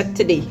set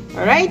today.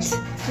 All right?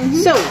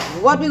 So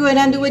what we're going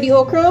to do with the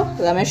okra,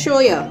 let me show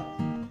you.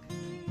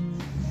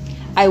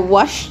 I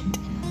washed,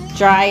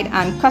 dried,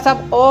 and cut up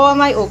all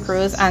my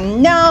okras,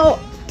 and now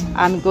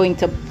I'm going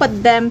to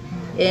put them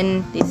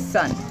in the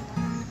sun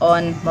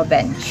on my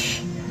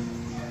bench.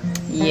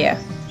 Yeah,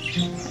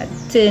 I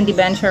turn the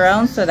bench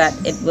around so that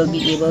it will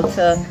be able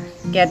to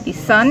get the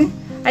sun.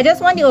 I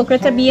just want the okra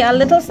to be a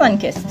little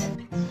sun-kissed.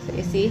 So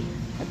you see,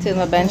 I turn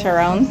my bench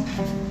around.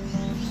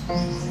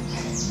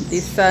 The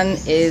sun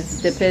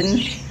is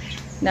dipping.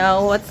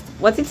 Now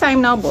what's the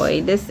time now,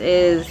 boy? This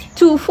is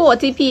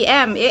 2:40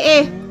 p.m.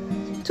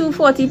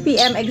 2:40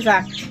 p.m.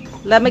 exact.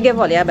 Let me give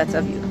all you a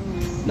better view.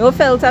 No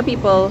filter,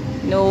 people,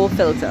 no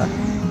filter.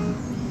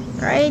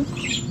 Right?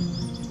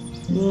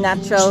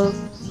 Natural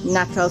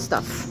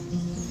stuff.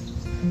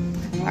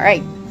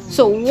 Alright,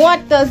 so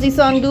what does the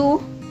sun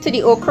do to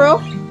the okra?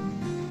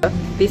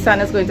 The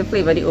sun is going to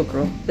flavor the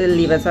okra,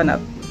 believe it or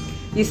not.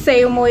 The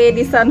same way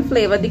the sun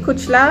flavored the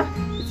kuchela,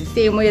 it's the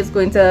same way it's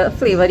going to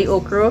flavor the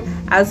okra,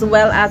 as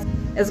well as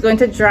it's going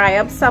to dry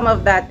up some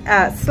of that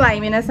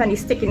sliminess and the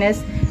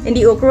stickiness in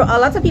the okra. A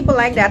lot of people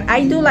like that.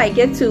 I do like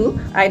it too.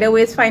 Either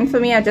way is fine for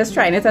me. I'm just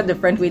trying it a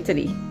different way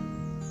today.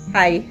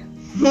 Hi.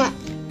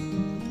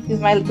 Here's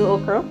my little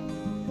okra.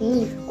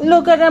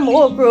 Look at them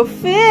okra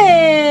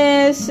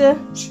fish.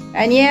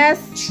 And yes,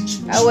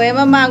 I wear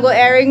my mango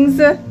earrings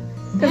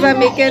because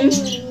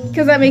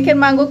I'm making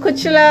mango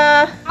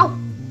kuchela.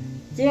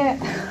 Yeah.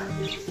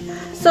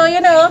 So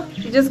you know,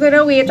 you're just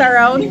gonna wait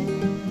around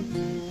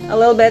a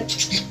little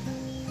bit,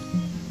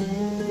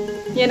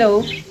 you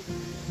know,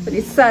 for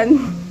the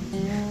sun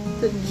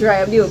to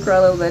dry up the okra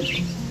a little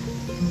bit.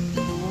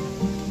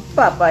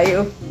 Papa,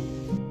 you.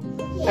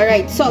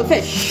 Alright,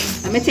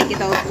 saltfish. Let me take it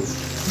out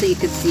so you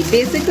can see.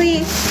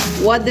 Basically,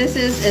 what this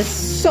is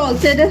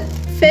salted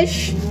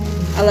fish.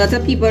 A lot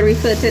of people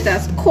refer to it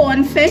as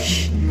corn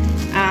fish.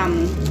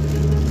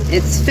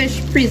 It's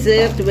fish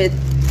preserved with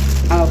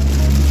a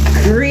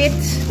great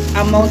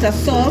amount of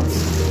salt,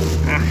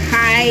 a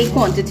high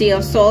quantity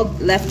of salt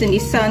left in the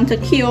sun to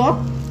cure.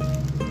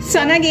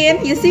 Sun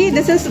again, you see,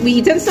 we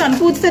eating sun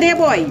foods today,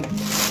 boy.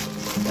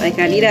 Like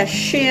I need a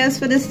shares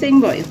for this thing,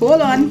 boy.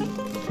 Hold on.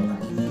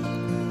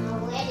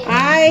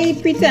 I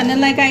pretending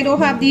like I don't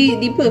have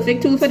the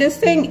perfect tool for this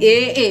thing.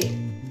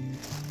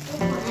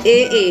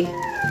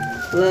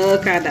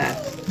 Look at that.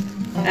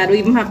 I don't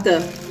even have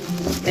to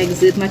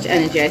exert much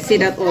energy. I say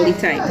that all the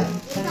time.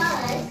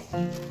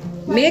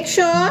 Make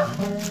sure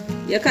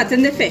you're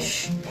cutting the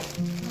fish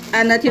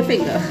and not your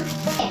finger.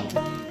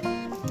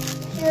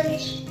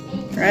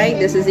 Right,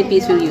 this is the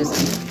piece we're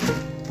using.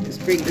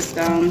 Just break this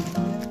down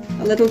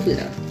a little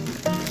further.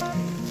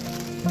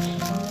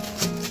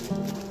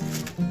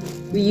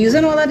 We're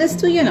using all of this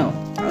too, you know.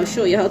 I'll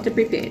show you how to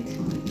prepare it.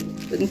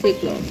 Wouldn't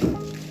take long.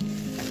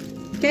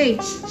 Okay.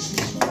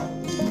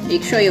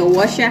 Make sure you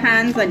wash your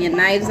hands and your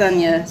knives and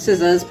your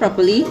scissors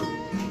properly.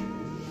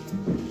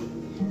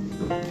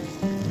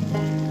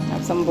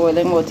 Have some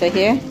boiling water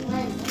here.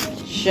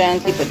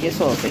 Gently put your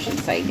saltfish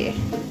inside there.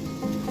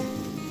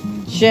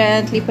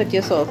 Gently put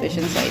your saltfish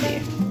inside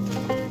there.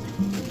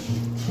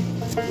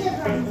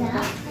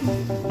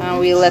 And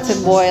we'll let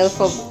it boil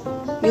for,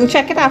 we'll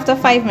check it after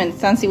 5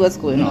 minutes and see what's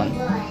going on.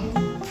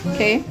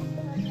 Okay?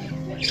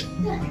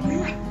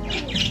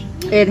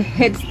 It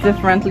hits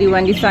differently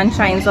when the sun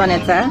shines on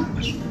it, huh?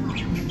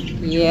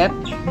 Yep.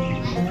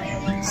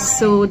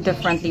 So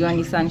differently when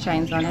the sun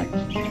shines on it.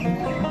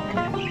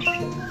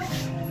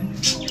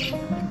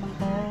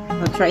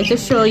 I'll try to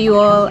show you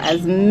all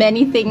as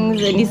many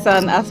things in the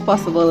sun as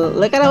possible.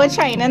 Look at how it's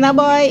shining now,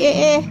 boy.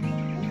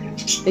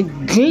 It's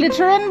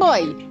glittering,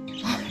 boy.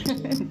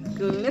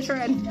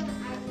 Glittering.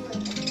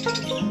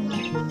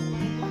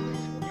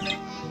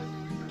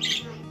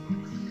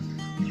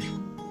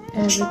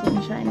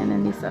 Everything shining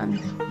in the sun.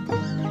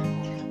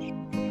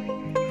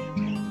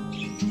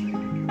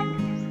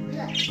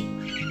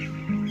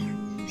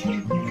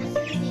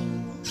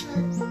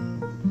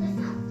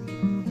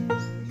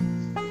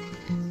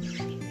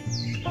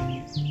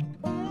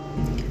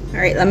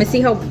 Alright, let me see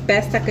how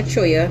best I could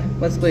show you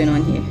what's going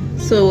on here.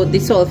 So the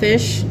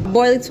saltfish,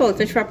 boil the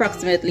saltfish for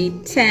approximately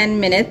 10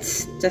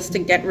 minutes just to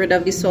get rid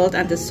of the salt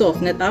and to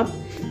soften it up.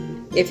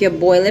 If you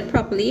boil it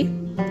properly,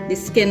 the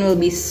skin will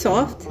be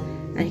soft,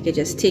 and you can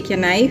just take your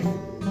knife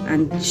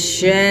and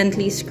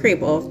gently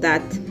scrape off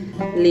that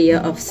layer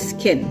of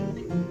skin.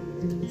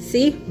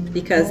 See?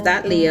 Because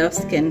that layer of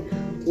skin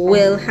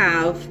will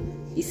have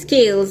the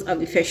scales of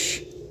the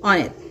fish on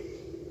it.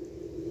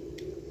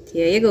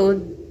 Here you go.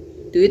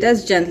 Do it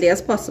as gently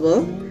as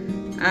possible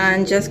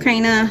and just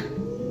kind of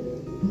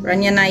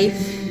run your knife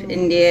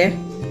in there.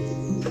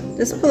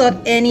 Just pull out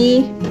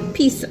any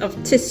piece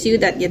of tissue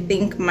that you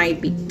think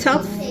might be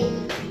tough,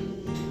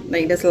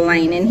 like this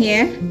line in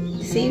here.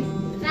 See?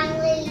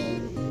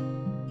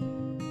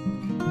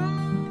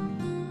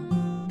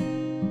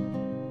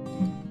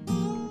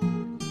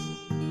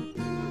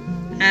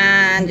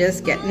 And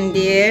just get in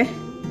there,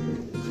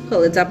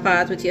 pull it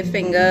apart with your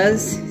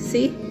fingers.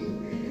 See?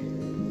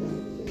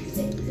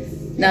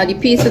 Now the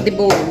piece of the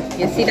bone,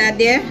 you see that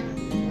there?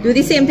 Do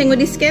the same thing with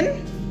the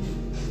skin,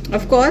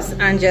 of course,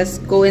 and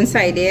just go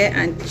inside there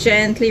and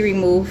gently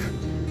remove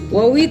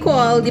what we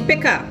call the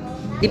picker.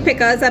 The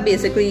pickers are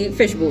basically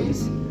fish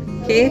bones.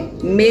 Okay,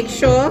 make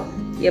sure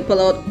you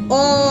pull out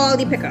all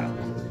the picker.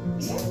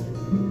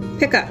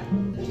 Picker,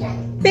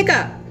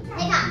 picker,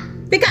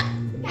 picker.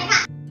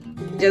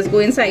 Just go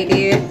inside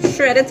there,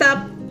 shred it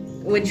up,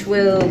 which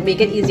will make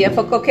it easier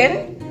for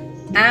cooking,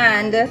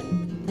 and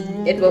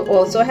it will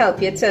also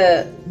help you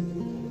to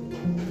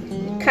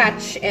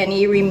catch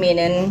any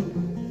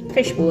remaining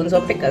fish bones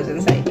or pickers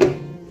inside here.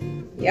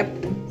 Yep,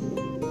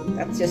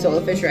 that's your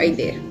salted fish right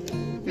there.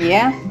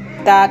 Yeah,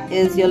 that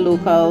is your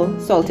local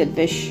salted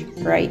fish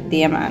right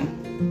there, man.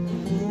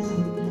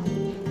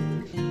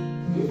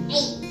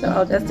 So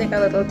I'll just take a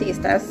little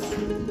taste test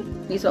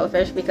the salt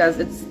fish because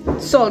it's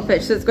salt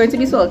fish, so it's going to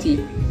be salty.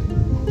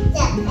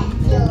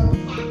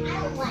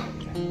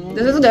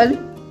 This is good.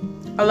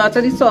 A lot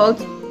of the salt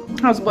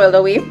has boiled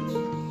away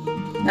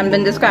and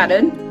been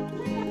discarded.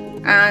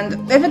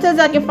 And if it is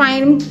that you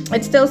find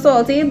it's still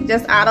salty,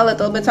 just add a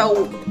little bit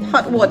of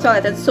hot water,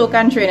 let it soak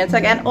and drain it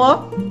again,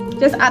 or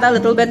just add a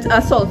little bit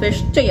of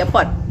saltfish to your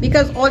pot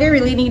because all you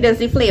really need is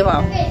the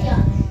flavor.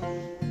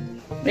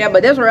 Yeah,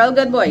 but this real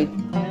good, boy.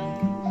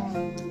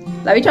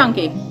 Love it,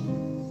 chunky.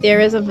 There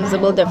is a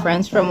visible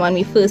difference from when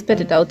we first put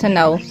it out to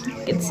now.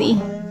 You can see.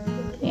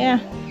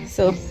 Yeah,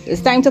 so it's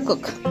time to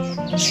cook.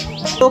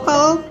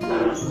 Local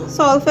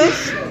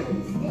saltfish,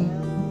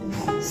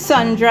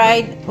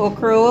 sun-dried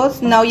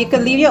ochros. Now you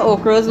can leave your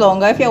ochros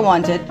longer if you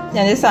want it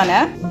in the sun.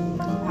 I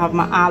have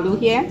my aloo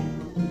here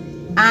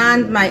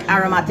and my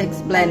aromatics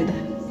blend.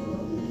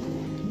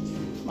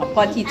 My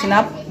pot heating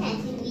up.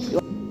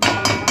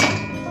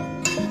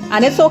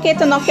 And it's okay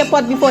to knock your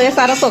pot before you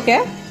start to cook,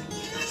 eh?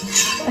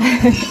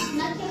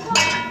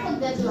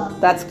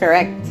 That's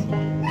correct.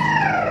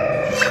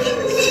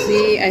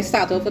 See, I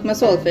start off with my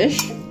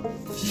saltfish.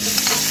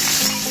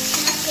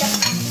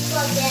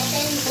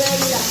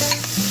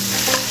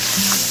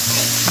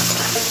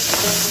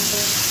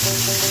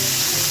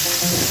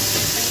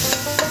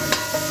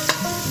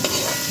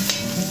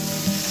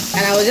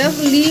 And I will just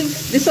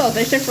leave the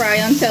saltfish to fry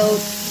until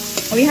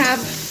we have,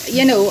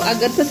 you know, a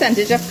good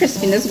percentage of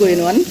crispiness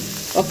going on,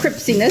 or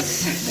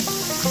cripsiness.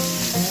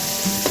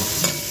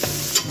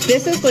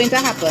 This is going to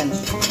happen.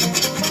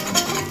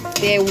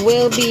 There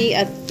will be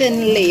a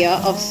thin layer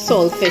of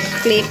saltfish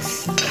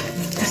flakes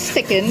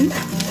sticking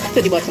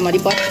to the bottom of the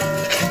pot.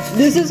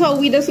 This is how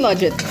we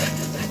dislodge it.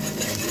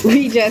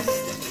 We just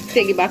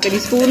take it back to the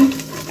spoon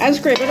and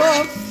scrape it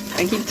off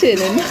and keep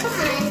turning.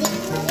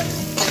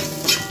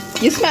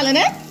 You smelling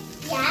it?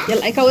 Yeah. You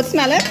like how it's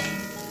smelling?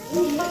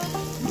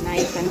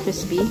 Nice and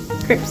crispy,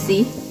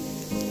 cripsy.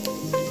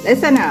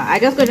 Listen now, I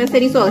just gonna say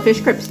the saltfish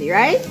cripsy,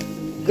 right?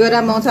 Good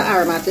amount of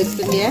aromatics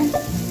in there.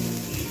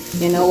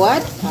 You know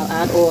what? I'll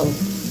add all.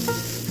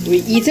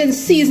 We're eating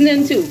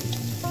seasoning too.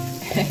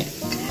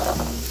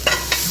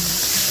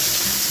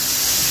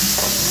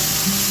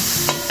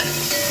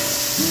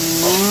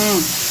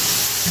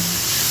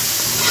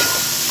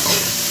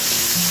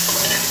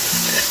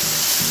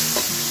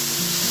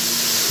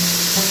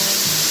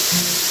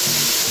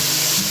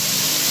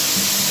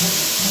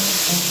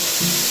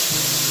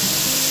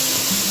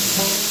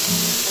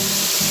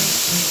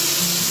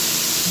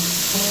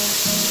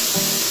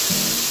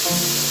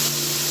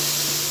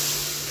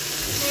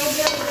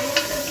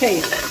 Okay,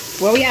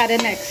 what we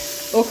adding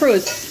next?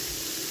 Ochros.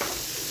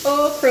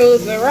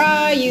 Ochros, where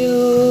are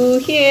you?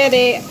 Here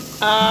they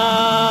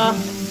are.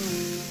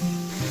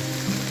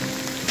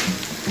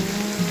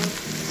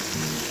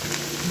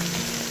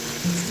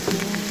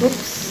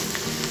 Oops.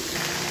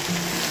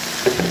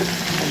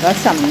 I got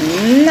some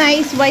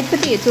nice white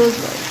potatoes.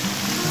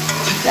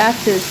 That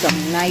is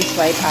some nice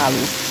white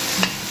aloo.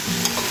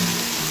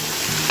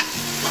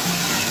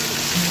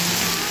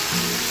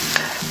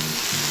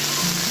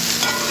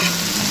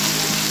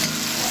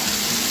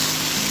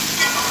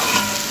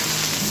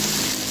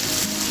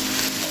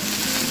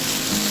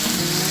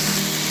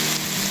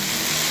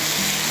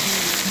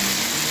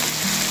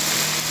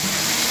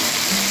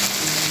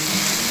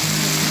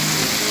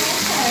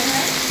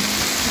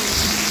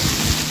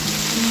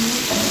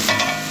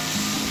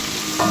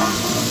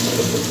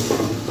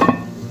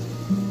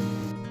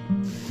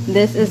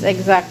 This is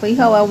exactly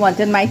how I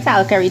wanted my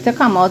talkari to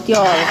come out,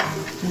 y'all.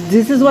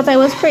 This is what I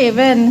was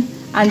craving,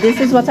 and this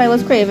is what I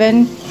was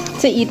craving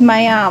to eat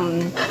my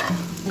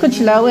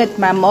kuchela with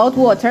my mouth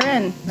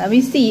watering. Let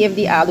me see if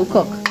the aloo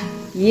cook.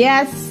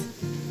 Yes,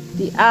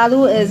 the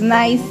aloo is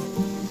nice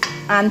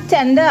and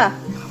tender.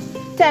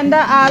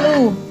 Tender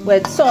aloo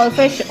with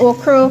saltfish,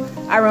 okra,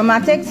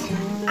 aromatics,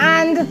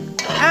 and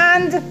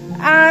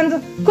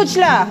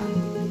kuchela.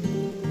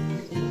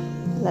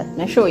 Let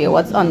me show you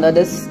what's under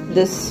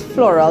this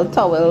floral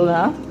towel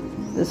now.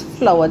 This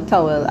flowered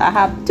towel. I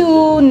have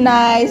two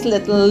nice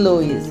little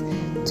loaves.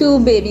 Two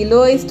baby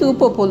loaves, two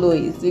popo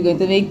loaves. We're going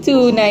to make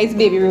two nice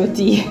baby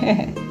roti.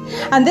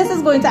 And this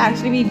is going to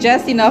actually be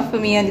just enough for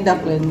me and the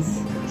ducklings.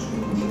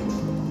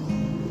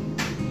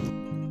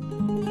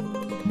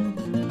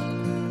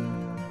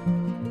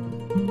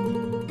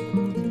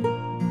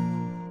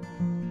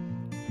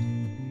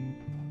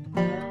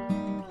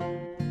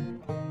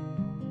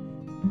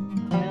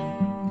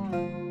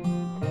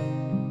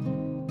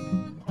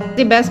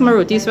 The best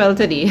roti swell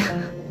today.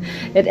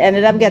 It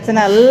ended up getting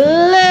a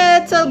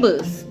little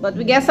boost, but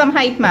we get some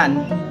hype,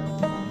 man.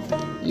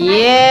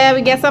 Yeah,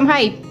 we get some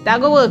hype. That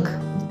go work.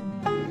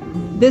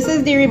 This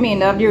is the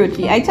remainder of the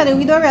roti. I tell you,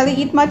 we don't really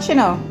eat much, you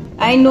know.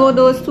 I know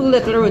those two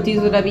little rotis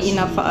would be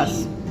enough for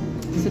us.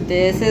 So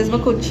this is my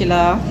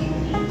kuchela.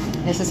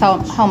 This is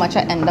how much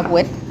I end up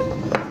with.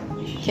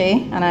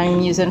 Okay, and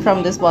I'm using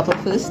from this bottle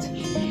first.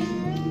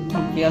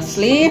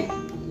 Obviously.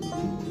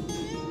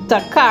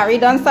 Talkari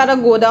don't start to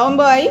go down,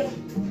 boy.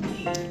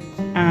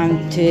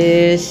 And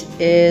this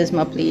is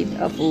my plate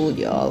of food,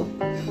 y'all.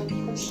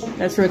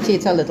 Let's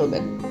rotate a little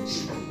bit.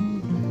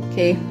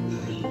 Okay.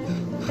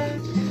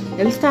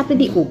 Let me start with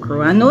the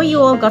okra. I know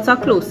you all got a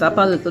close-up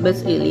a little bit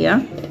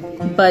earlier,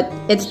 but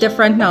it's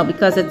different now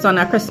because it's on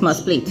a Christmas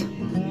plate.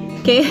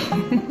 Okay.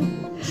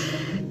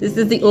 This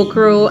is the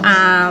okra,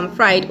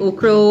 fried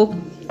okra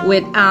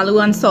with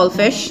aloo and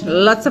saltfish.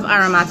 Lots of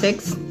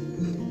aromatics.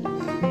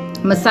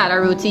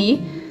 Masala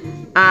roti.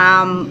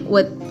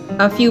 With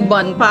a few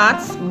bun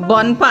parts.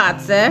 Bun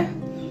parts, eh?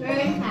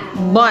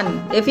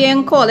 Bun. If you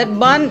ain't call it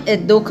bun,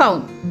 it don't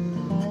count.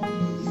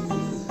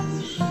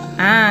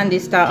 And the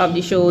star of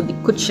the show, the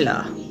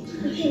kuchela.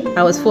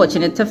 I was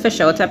fortunate to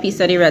fish out a piece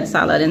of the red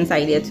salad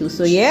inside there too.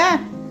 So yeah,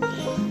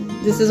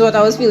 this is what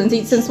I was feeling to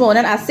eat since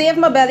morning. I saved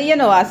my belly, you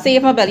know. I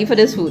saved my belly for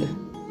this food.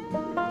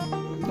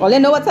 All you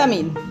know what I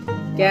mean.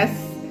 Guess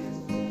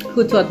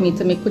who taught me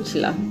to make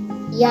kuchela?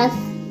 Yes,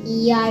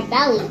 your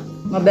belly.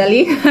 My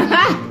belly?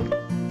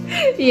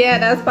 Yeah,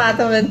 that's part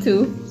of it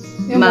too.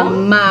 Your my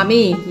mom?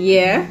 mommy,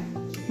 yeah.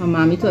 My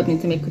mommy taught me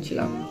to make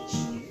kuchela.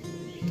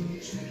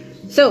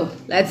 So,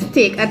 let's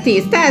take a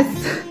taste test.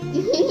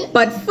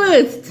 But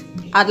first,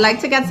 I'd like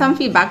to get some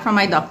feedback from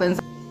my ducklings.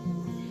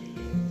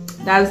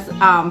 That's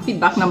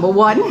feedback number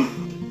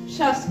 1.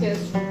 Chef's kiss.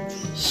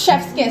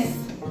 Chef's kiss.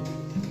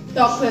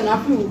 Duckling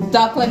approved.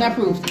 Duckling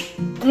approved.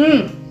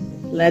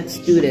 Let's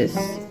do this.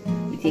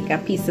 We take a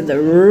piece of the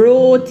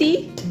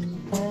roti.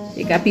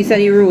 Take a piece of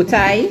the roti.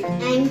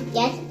 And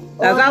get.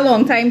 That's a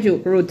long time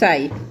joke,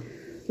 roti.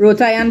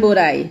 Roti and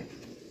bodai.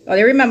 Oh,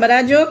 you remember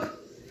that joke?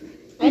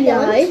 I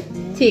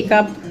don't. Take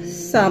up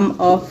some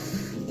of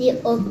The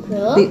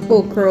okra. the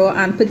okra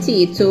and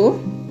potato,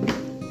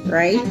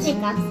 right? And take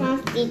up some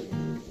of the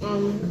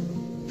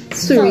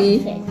Suri.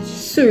 saltfish.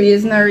 Suri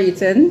is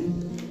narrating.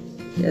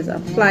 There's a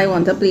fly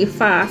want to play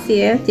fast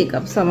here. Take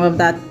up some of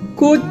that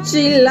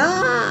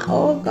kuchela.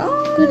 Oh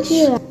gosh.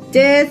 Kuchela.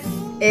 This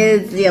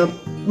is your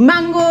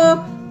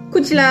mango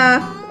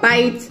kuchela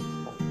bite.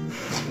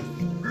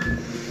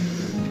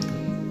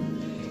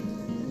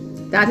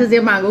 That is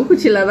your mango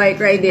kuchela bite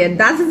right there.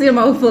 That is your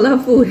mouthful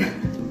of food.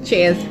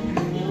 Cheers.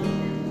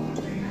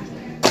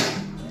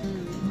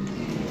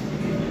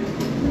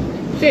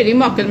 Shady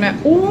mocking me.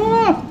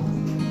 Oh!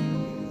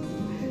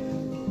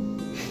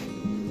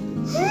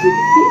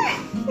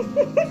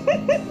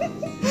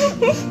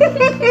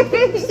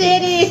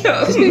 Shady!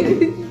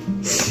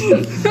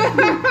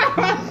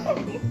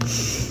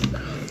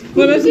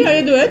 Let me see how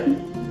you do it.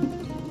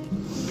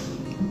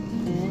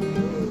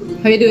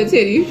 How you do it,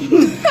 Sadie?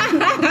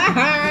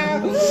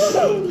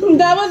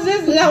 That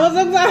was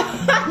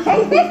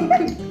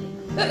exactly.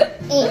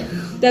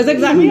 That's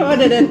exactly how I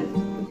did it.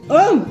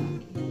 Oh!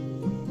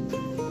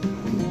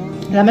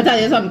 Let me tell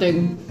you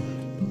something.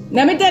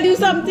 Let me tell you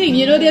something.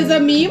 You know there's a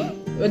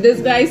meme with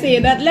this guy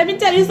saying that. Let me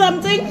tell you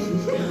something.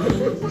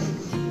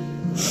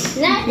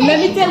 Let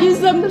me tell you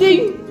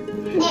something.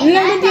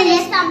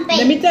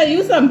 Let me tell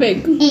you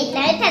something. Hey,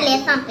 let me tell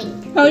you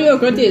something. How your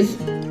okra taste?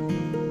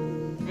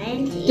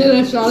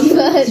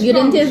 Delicious. You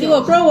didn't taste the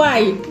okra?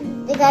 Why?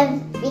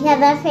 Because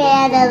I feel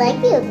I don't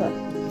like the okra.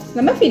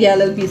 Let me feed you a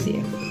little piece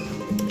here.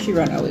 She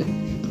ran away.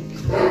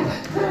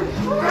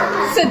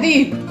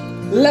 Sydney,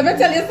 let me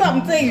tell you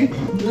something.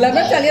 Let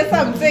me tell you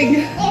something.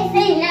 Hey,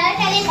 let me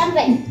tell you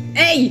something.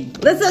 Hey,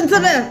 listen to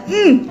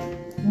me.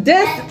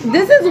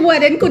 This is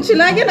wedding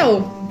kuchela, you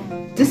know.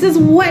 This is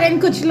wedding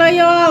kuchela,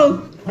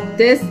 y'all.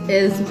 This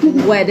is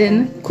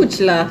wedding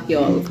kuchela,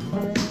 y'all.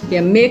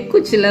 You make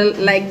kuchela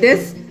like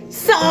this,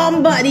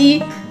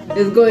 somebody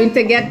is going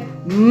to get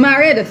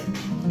married.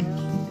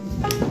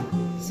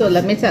 So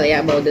let me tell you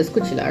about this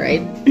kuchela,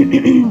 right?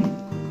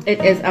 It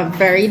is a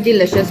very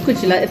delicious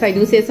kuchela, if I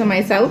do say so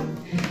myself.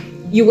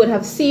 You would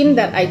have seen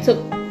that I took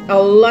a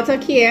lot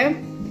of care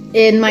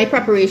in my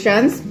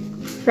preparations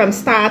from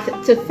start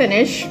to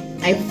finish.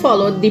 I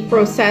followed the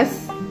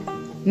process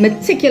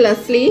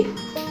meticulously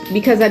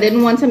because I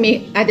didn't want to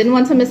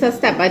miss a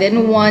step. I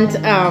didn't want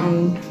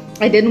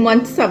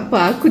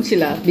subpar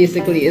kuchela,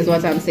 basically, is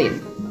what I'm saying.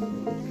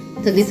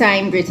 Took the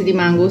time, grated the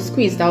mango,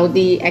 squeezed out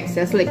the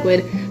excess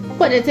liquid,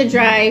 put it to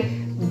dry,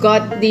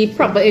 got the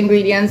proper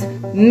ingredients,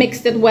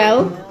 mixed it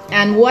well,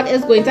 and what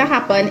is going to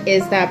happen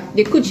is that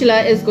the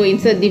kuchela is going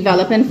to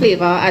develop in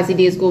flavor as the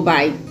days go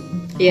by.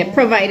 Yeah,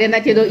 provided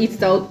that you don't eat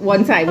it out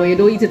one time or you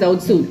don't eat it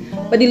out soon.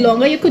 But the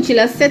longer your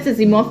kuchela sits,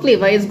 the more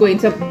flavor is going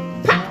to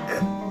pack.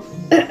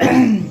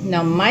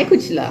 Now my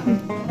kuchela,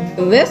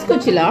 this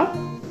kuchela,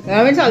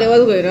 let me tell you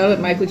what's going on with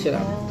my kuchela.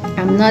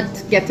 I'm not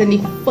getting the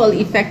full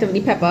effect of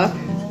the pepper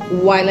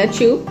while I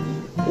chew.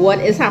 What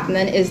is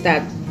happening is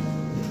that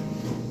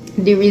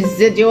the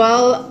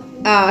residual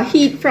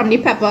heat from the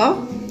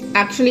pepper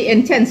actually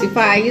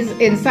intensifies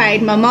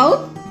inside my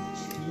mouth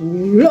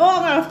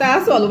long after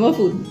I swallow my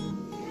food.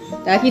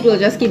 That heat will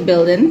just keep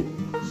building.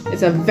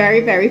 It's a very,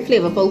 very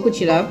flavorful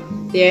kuchela.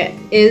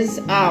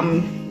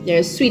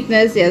 There's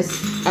sweetness, there's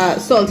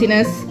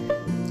saltiness,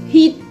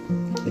 heat.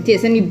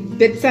 Tasting the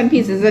bits and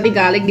pieces of the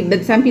garlic, the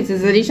bits and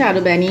pieces of the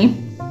shadow beni.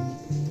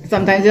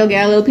 Sometimes you'll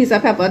get a little piece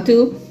of pepper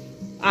too,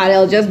 and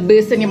it'll just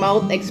burst in your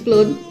mouth,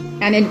 explode.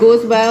 And it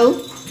goes well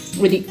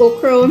with the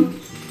ochro,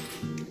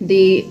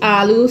 the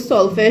aloo,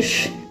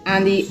 saltfish,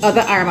 and the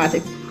other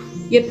aromatics.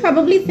 You'd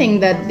probably think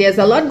that there's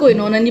a lot going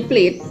on the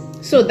plate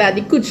so that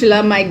the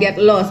kuchela might get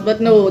lost, but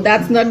no,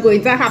 that's not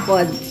going to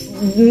happen.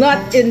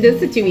 Not in this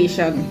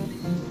situation.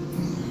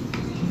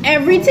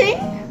 Everything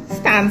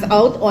stands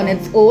out on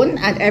its own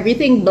and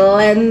everything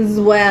blends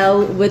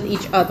well with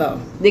each other.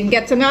 They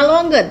get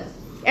along good.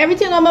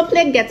 Everything on my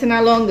plate gets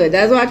along good.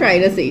 That's what I'm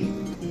trying to say.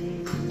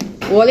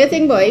 What do you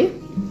think, boy?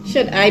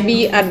 Should I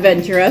be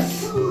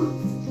adventurous?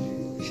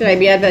 Should I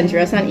be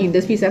adventurous and eat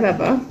this piece of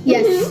pepper?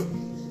 Yes.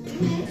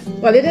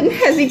 Well, you didn't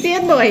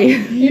hesitate, boy.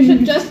 You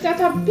should just get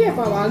a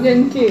paper bag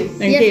in case.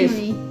 In Yes, case.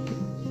 mommy.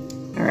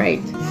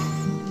 Alright.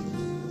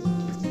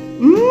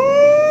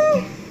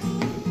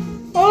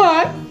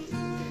 Alright.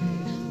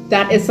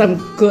 That is some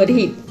good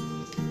heat.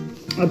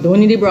 I don't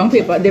need the brown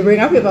paper. They bring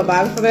a paper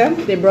bag for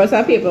them. They brought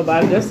a paper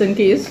bag just in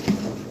case.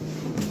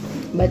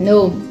 But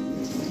no.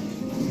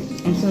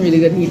 It's some really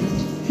good heat.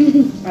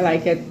 I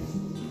like it.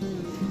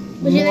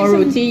 Would you More like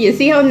some- roti. You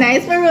see how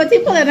nice my roti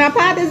pulling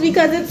apart is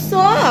because it's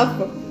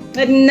soft.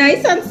 It's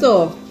nice and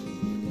soft.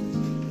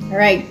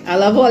 Alright, I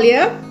love all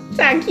you.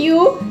 Thank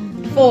you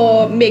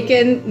for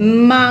making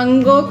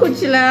mango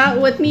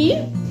kuchela with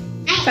me.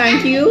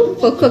 Thank you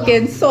for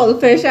cooking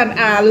saltfish and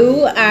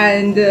aloo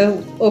and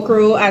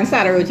okro and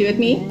sada roti with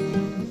me.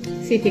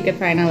 See if you can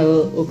find a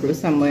little okro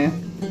somewhere.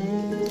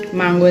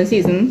 Mango in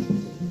season.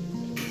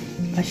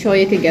 I'm sure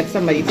you could get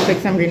somebody to pick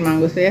some green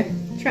mangoes there.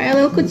 Try a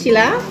little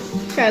kuchela.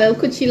 Try a little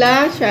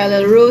kuchela. Try a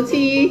little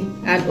roti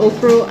and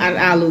okro and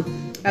aloo.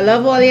 I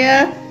love all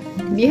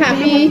you. Be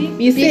happy.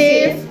 Be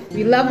safe.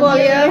 We love all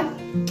you.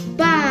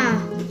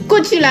 Ba.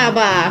 Kuchela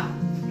ba.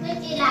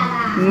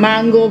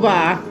 Mango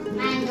ba.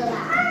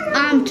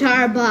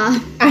 Amchar ba.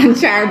 And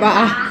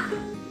charba.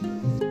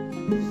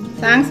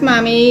 Thanks,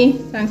 mommy.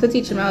 Thanks for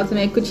teaching me how to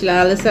make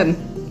kuchela. Listen,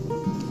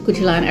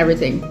 kuchela and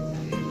everything.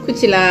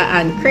 Kuchela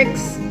and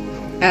cricks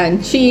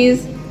and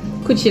cheese.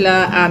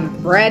 Kuchela and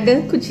bread.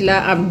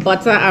 Kuchela and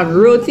butter and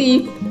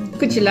roti.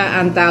 Kuchela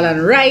and dal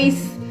and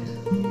rice.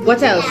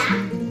 What else?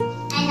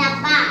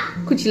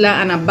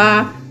 Kuchela and a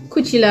ba.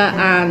 Kuchela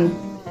and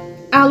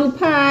aloo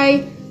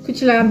pie.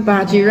 Kuchela and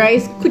bhaji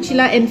rice.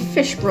 Kuchela in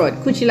fish broth.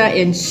 Kuchela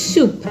in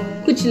soup.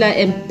 Kuchela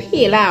in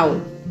pilau.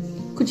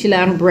 Kuchela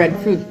and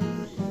breadfruit.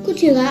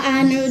 Kuchela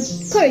and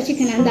curry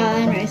chicken and dal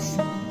and rice.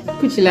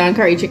 Kuchela and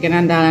curry chicken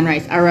and dal and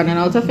rice. I'm running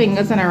out of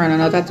fingers and I'm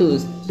running out of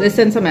toes.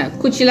 Listen to me.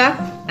 Kuchela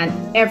and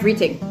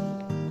everything.